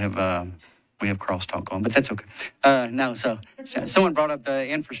 So we have crosstalk going, but that's okay. No, so someone brought up the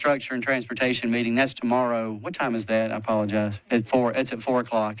infrastructure and transportation meeting. That's tomorrow. What time is that? I apologize. It's at 4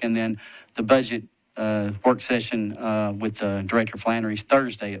 o'clock. And then the budget work session with Director Flannery is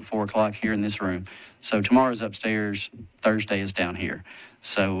Thursday at 4 o'clock here in this room. So tomorrow's upstairs. Thursday is down here.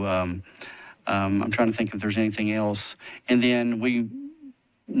 So I'm trying to think if there's anything else. And then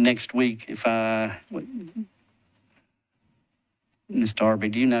next week, Ms. Darby,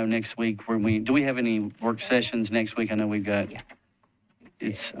 do you know next week do we have any work sessions next week? I know we've got,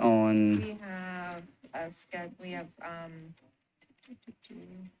 it's on. We have a schedule, we have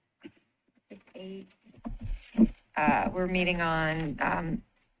 6, 8. We're meeting on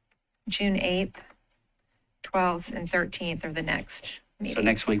June 8th, 12th, and 13th are the next meetings. So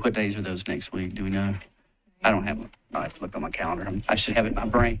next week, what days are those next week? Do we know? I don't have, I have to look on my calendar. I should have it in my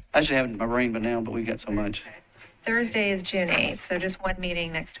brain. I should have it in my brain by now, but we've got so much. Thursday is June 8th, so just one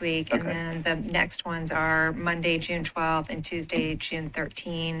meeting next week. And Okay. then the next ones are Monday, June 12th and Tuesday, June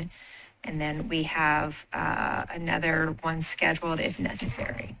 13. And then we have another one scheduled if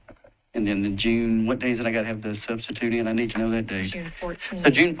necessary. And then in June, what days did I got to have the substitute in? I need to know that date. June 14th. So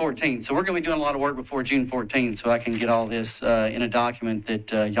June 14th. So we're going to be doing a lot of work before June 14th so I can get all this in a document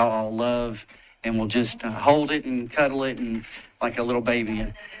that y'all all love, and we'll just hold it and cuddle it and like a little baby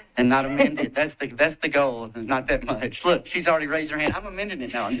and not amend it. That's the goal. Not that much. Look, she's already raised her hand. I'm amending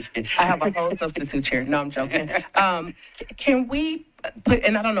it now. I'm just kidding. I have a whole substitute chair. No, I'm joking. Can we put,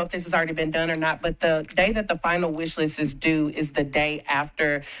 and I don't know if this has already been done or not, but the day that the final wish list is due is the day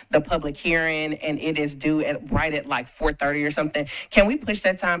after the public hearing, and it is due right at like 4:30 or something. Can we push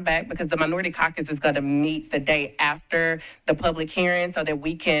that time back? Because the minority caucus is going to meet the day after the public hearing so that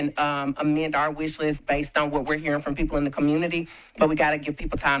we can amend our wish list based on what we're hearing from people in the community. But we got to give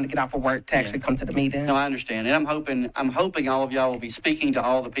people time to get off of work to actually come to the meeting. No, I understand. And I'm hoping all of y'all will be speaking to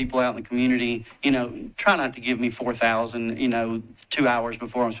all the people out in the community. You know, try not to give me 4,000, 2 hours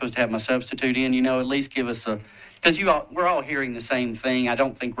before I'm supposed to have my substitute in, at least give us because we're all hearing the same thing. I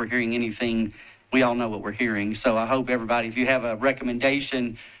don't think we're hearing anything. We all know what we're hearing. So I hope everybody, if you have a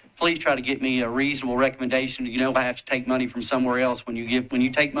recommendation, please try to get me a reasonable recommendation. I have to take money from somewhere else. When you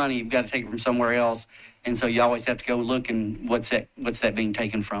take money, you've got to take it from somewhere else. And so you always have to go look and what's that being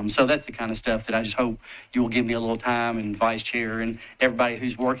taken from. So that's the kind of stuff that I just hope you will give me a little time, and Vice Chair and everybody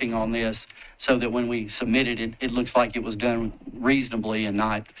who's working on this, so that when we submit it, it looks like it was done reasonably and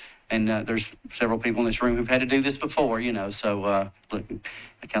not. And there's several people in this room who've had to do this before, So look,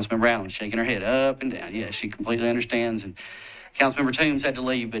 Councilmember Allen is shaking her head up and down. Yeah, she completely understands. And Councilmember Toombs had to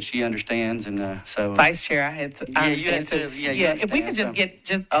leave, but she understands, and so. Vice Chair, I understand too. Yeah, if we could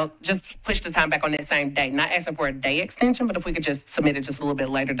just push the time back on that same date, not asking for a day extension, but if we could just submit it just a little bit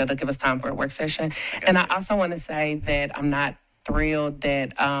later, that'll give us time for a work session. And I also want to say that I'm not thrilled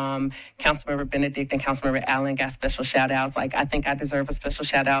that Councilmember Benedict and Councilmember Allen got special shout outs. Like, I think I deserve a special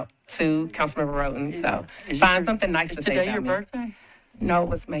shout out to Councilmember Roten. So find something nice to say about me. Is today your birthday? No, it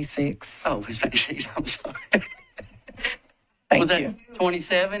was May 6th. Oh, it was May 6th. I'm sorry. Thank was you. that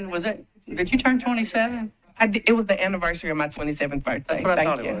 27? Was it? Did you turn 27? It was the anniversary of my 27th birthday. That's what I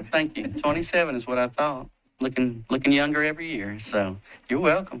thought you. it was. Thank you. 27 is what I thought. Looking younger every year. So you're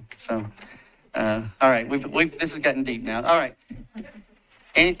welcome. So, all right. This has gotten deep now. All right.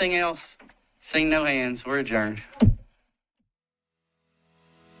 Anything else? Seeing no hands, we're adjourned.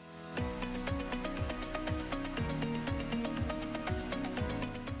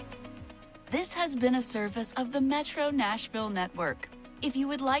 This has been a service of the Metro Nashville Network. If you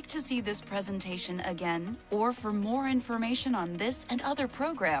would like to see this presentation again, or for more information on this and other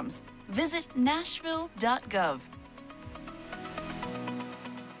programs, visit nashville.gov.